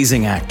our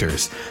amazing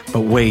actors.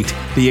 But wait,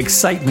 the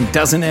excitement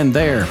doesn't end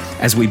there.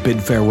 As we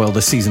bid farewell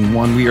to Season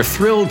 1, we are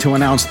thrilled to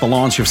announce the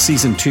launch of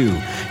Season 2.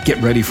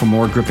 Get ready for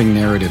more gripping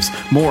narratives,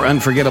 more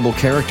unforgettable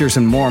characters,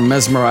 and more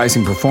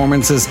mesmerizing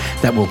performances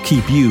that will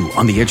keep you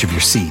on the edge of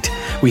your seat.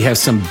 We have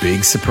some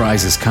big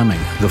surprises coming.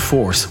 The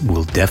Force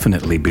will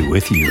definitely be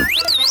with you.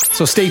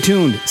 So stay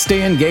tuned,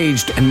 stay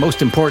engaged, and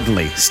most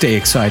importantly, stay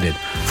excited.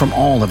 From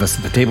all of us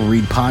at the Table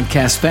Read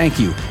podcast, thank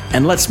you,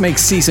 and let's make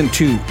Season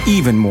 2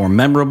 even more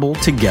memorable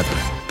together.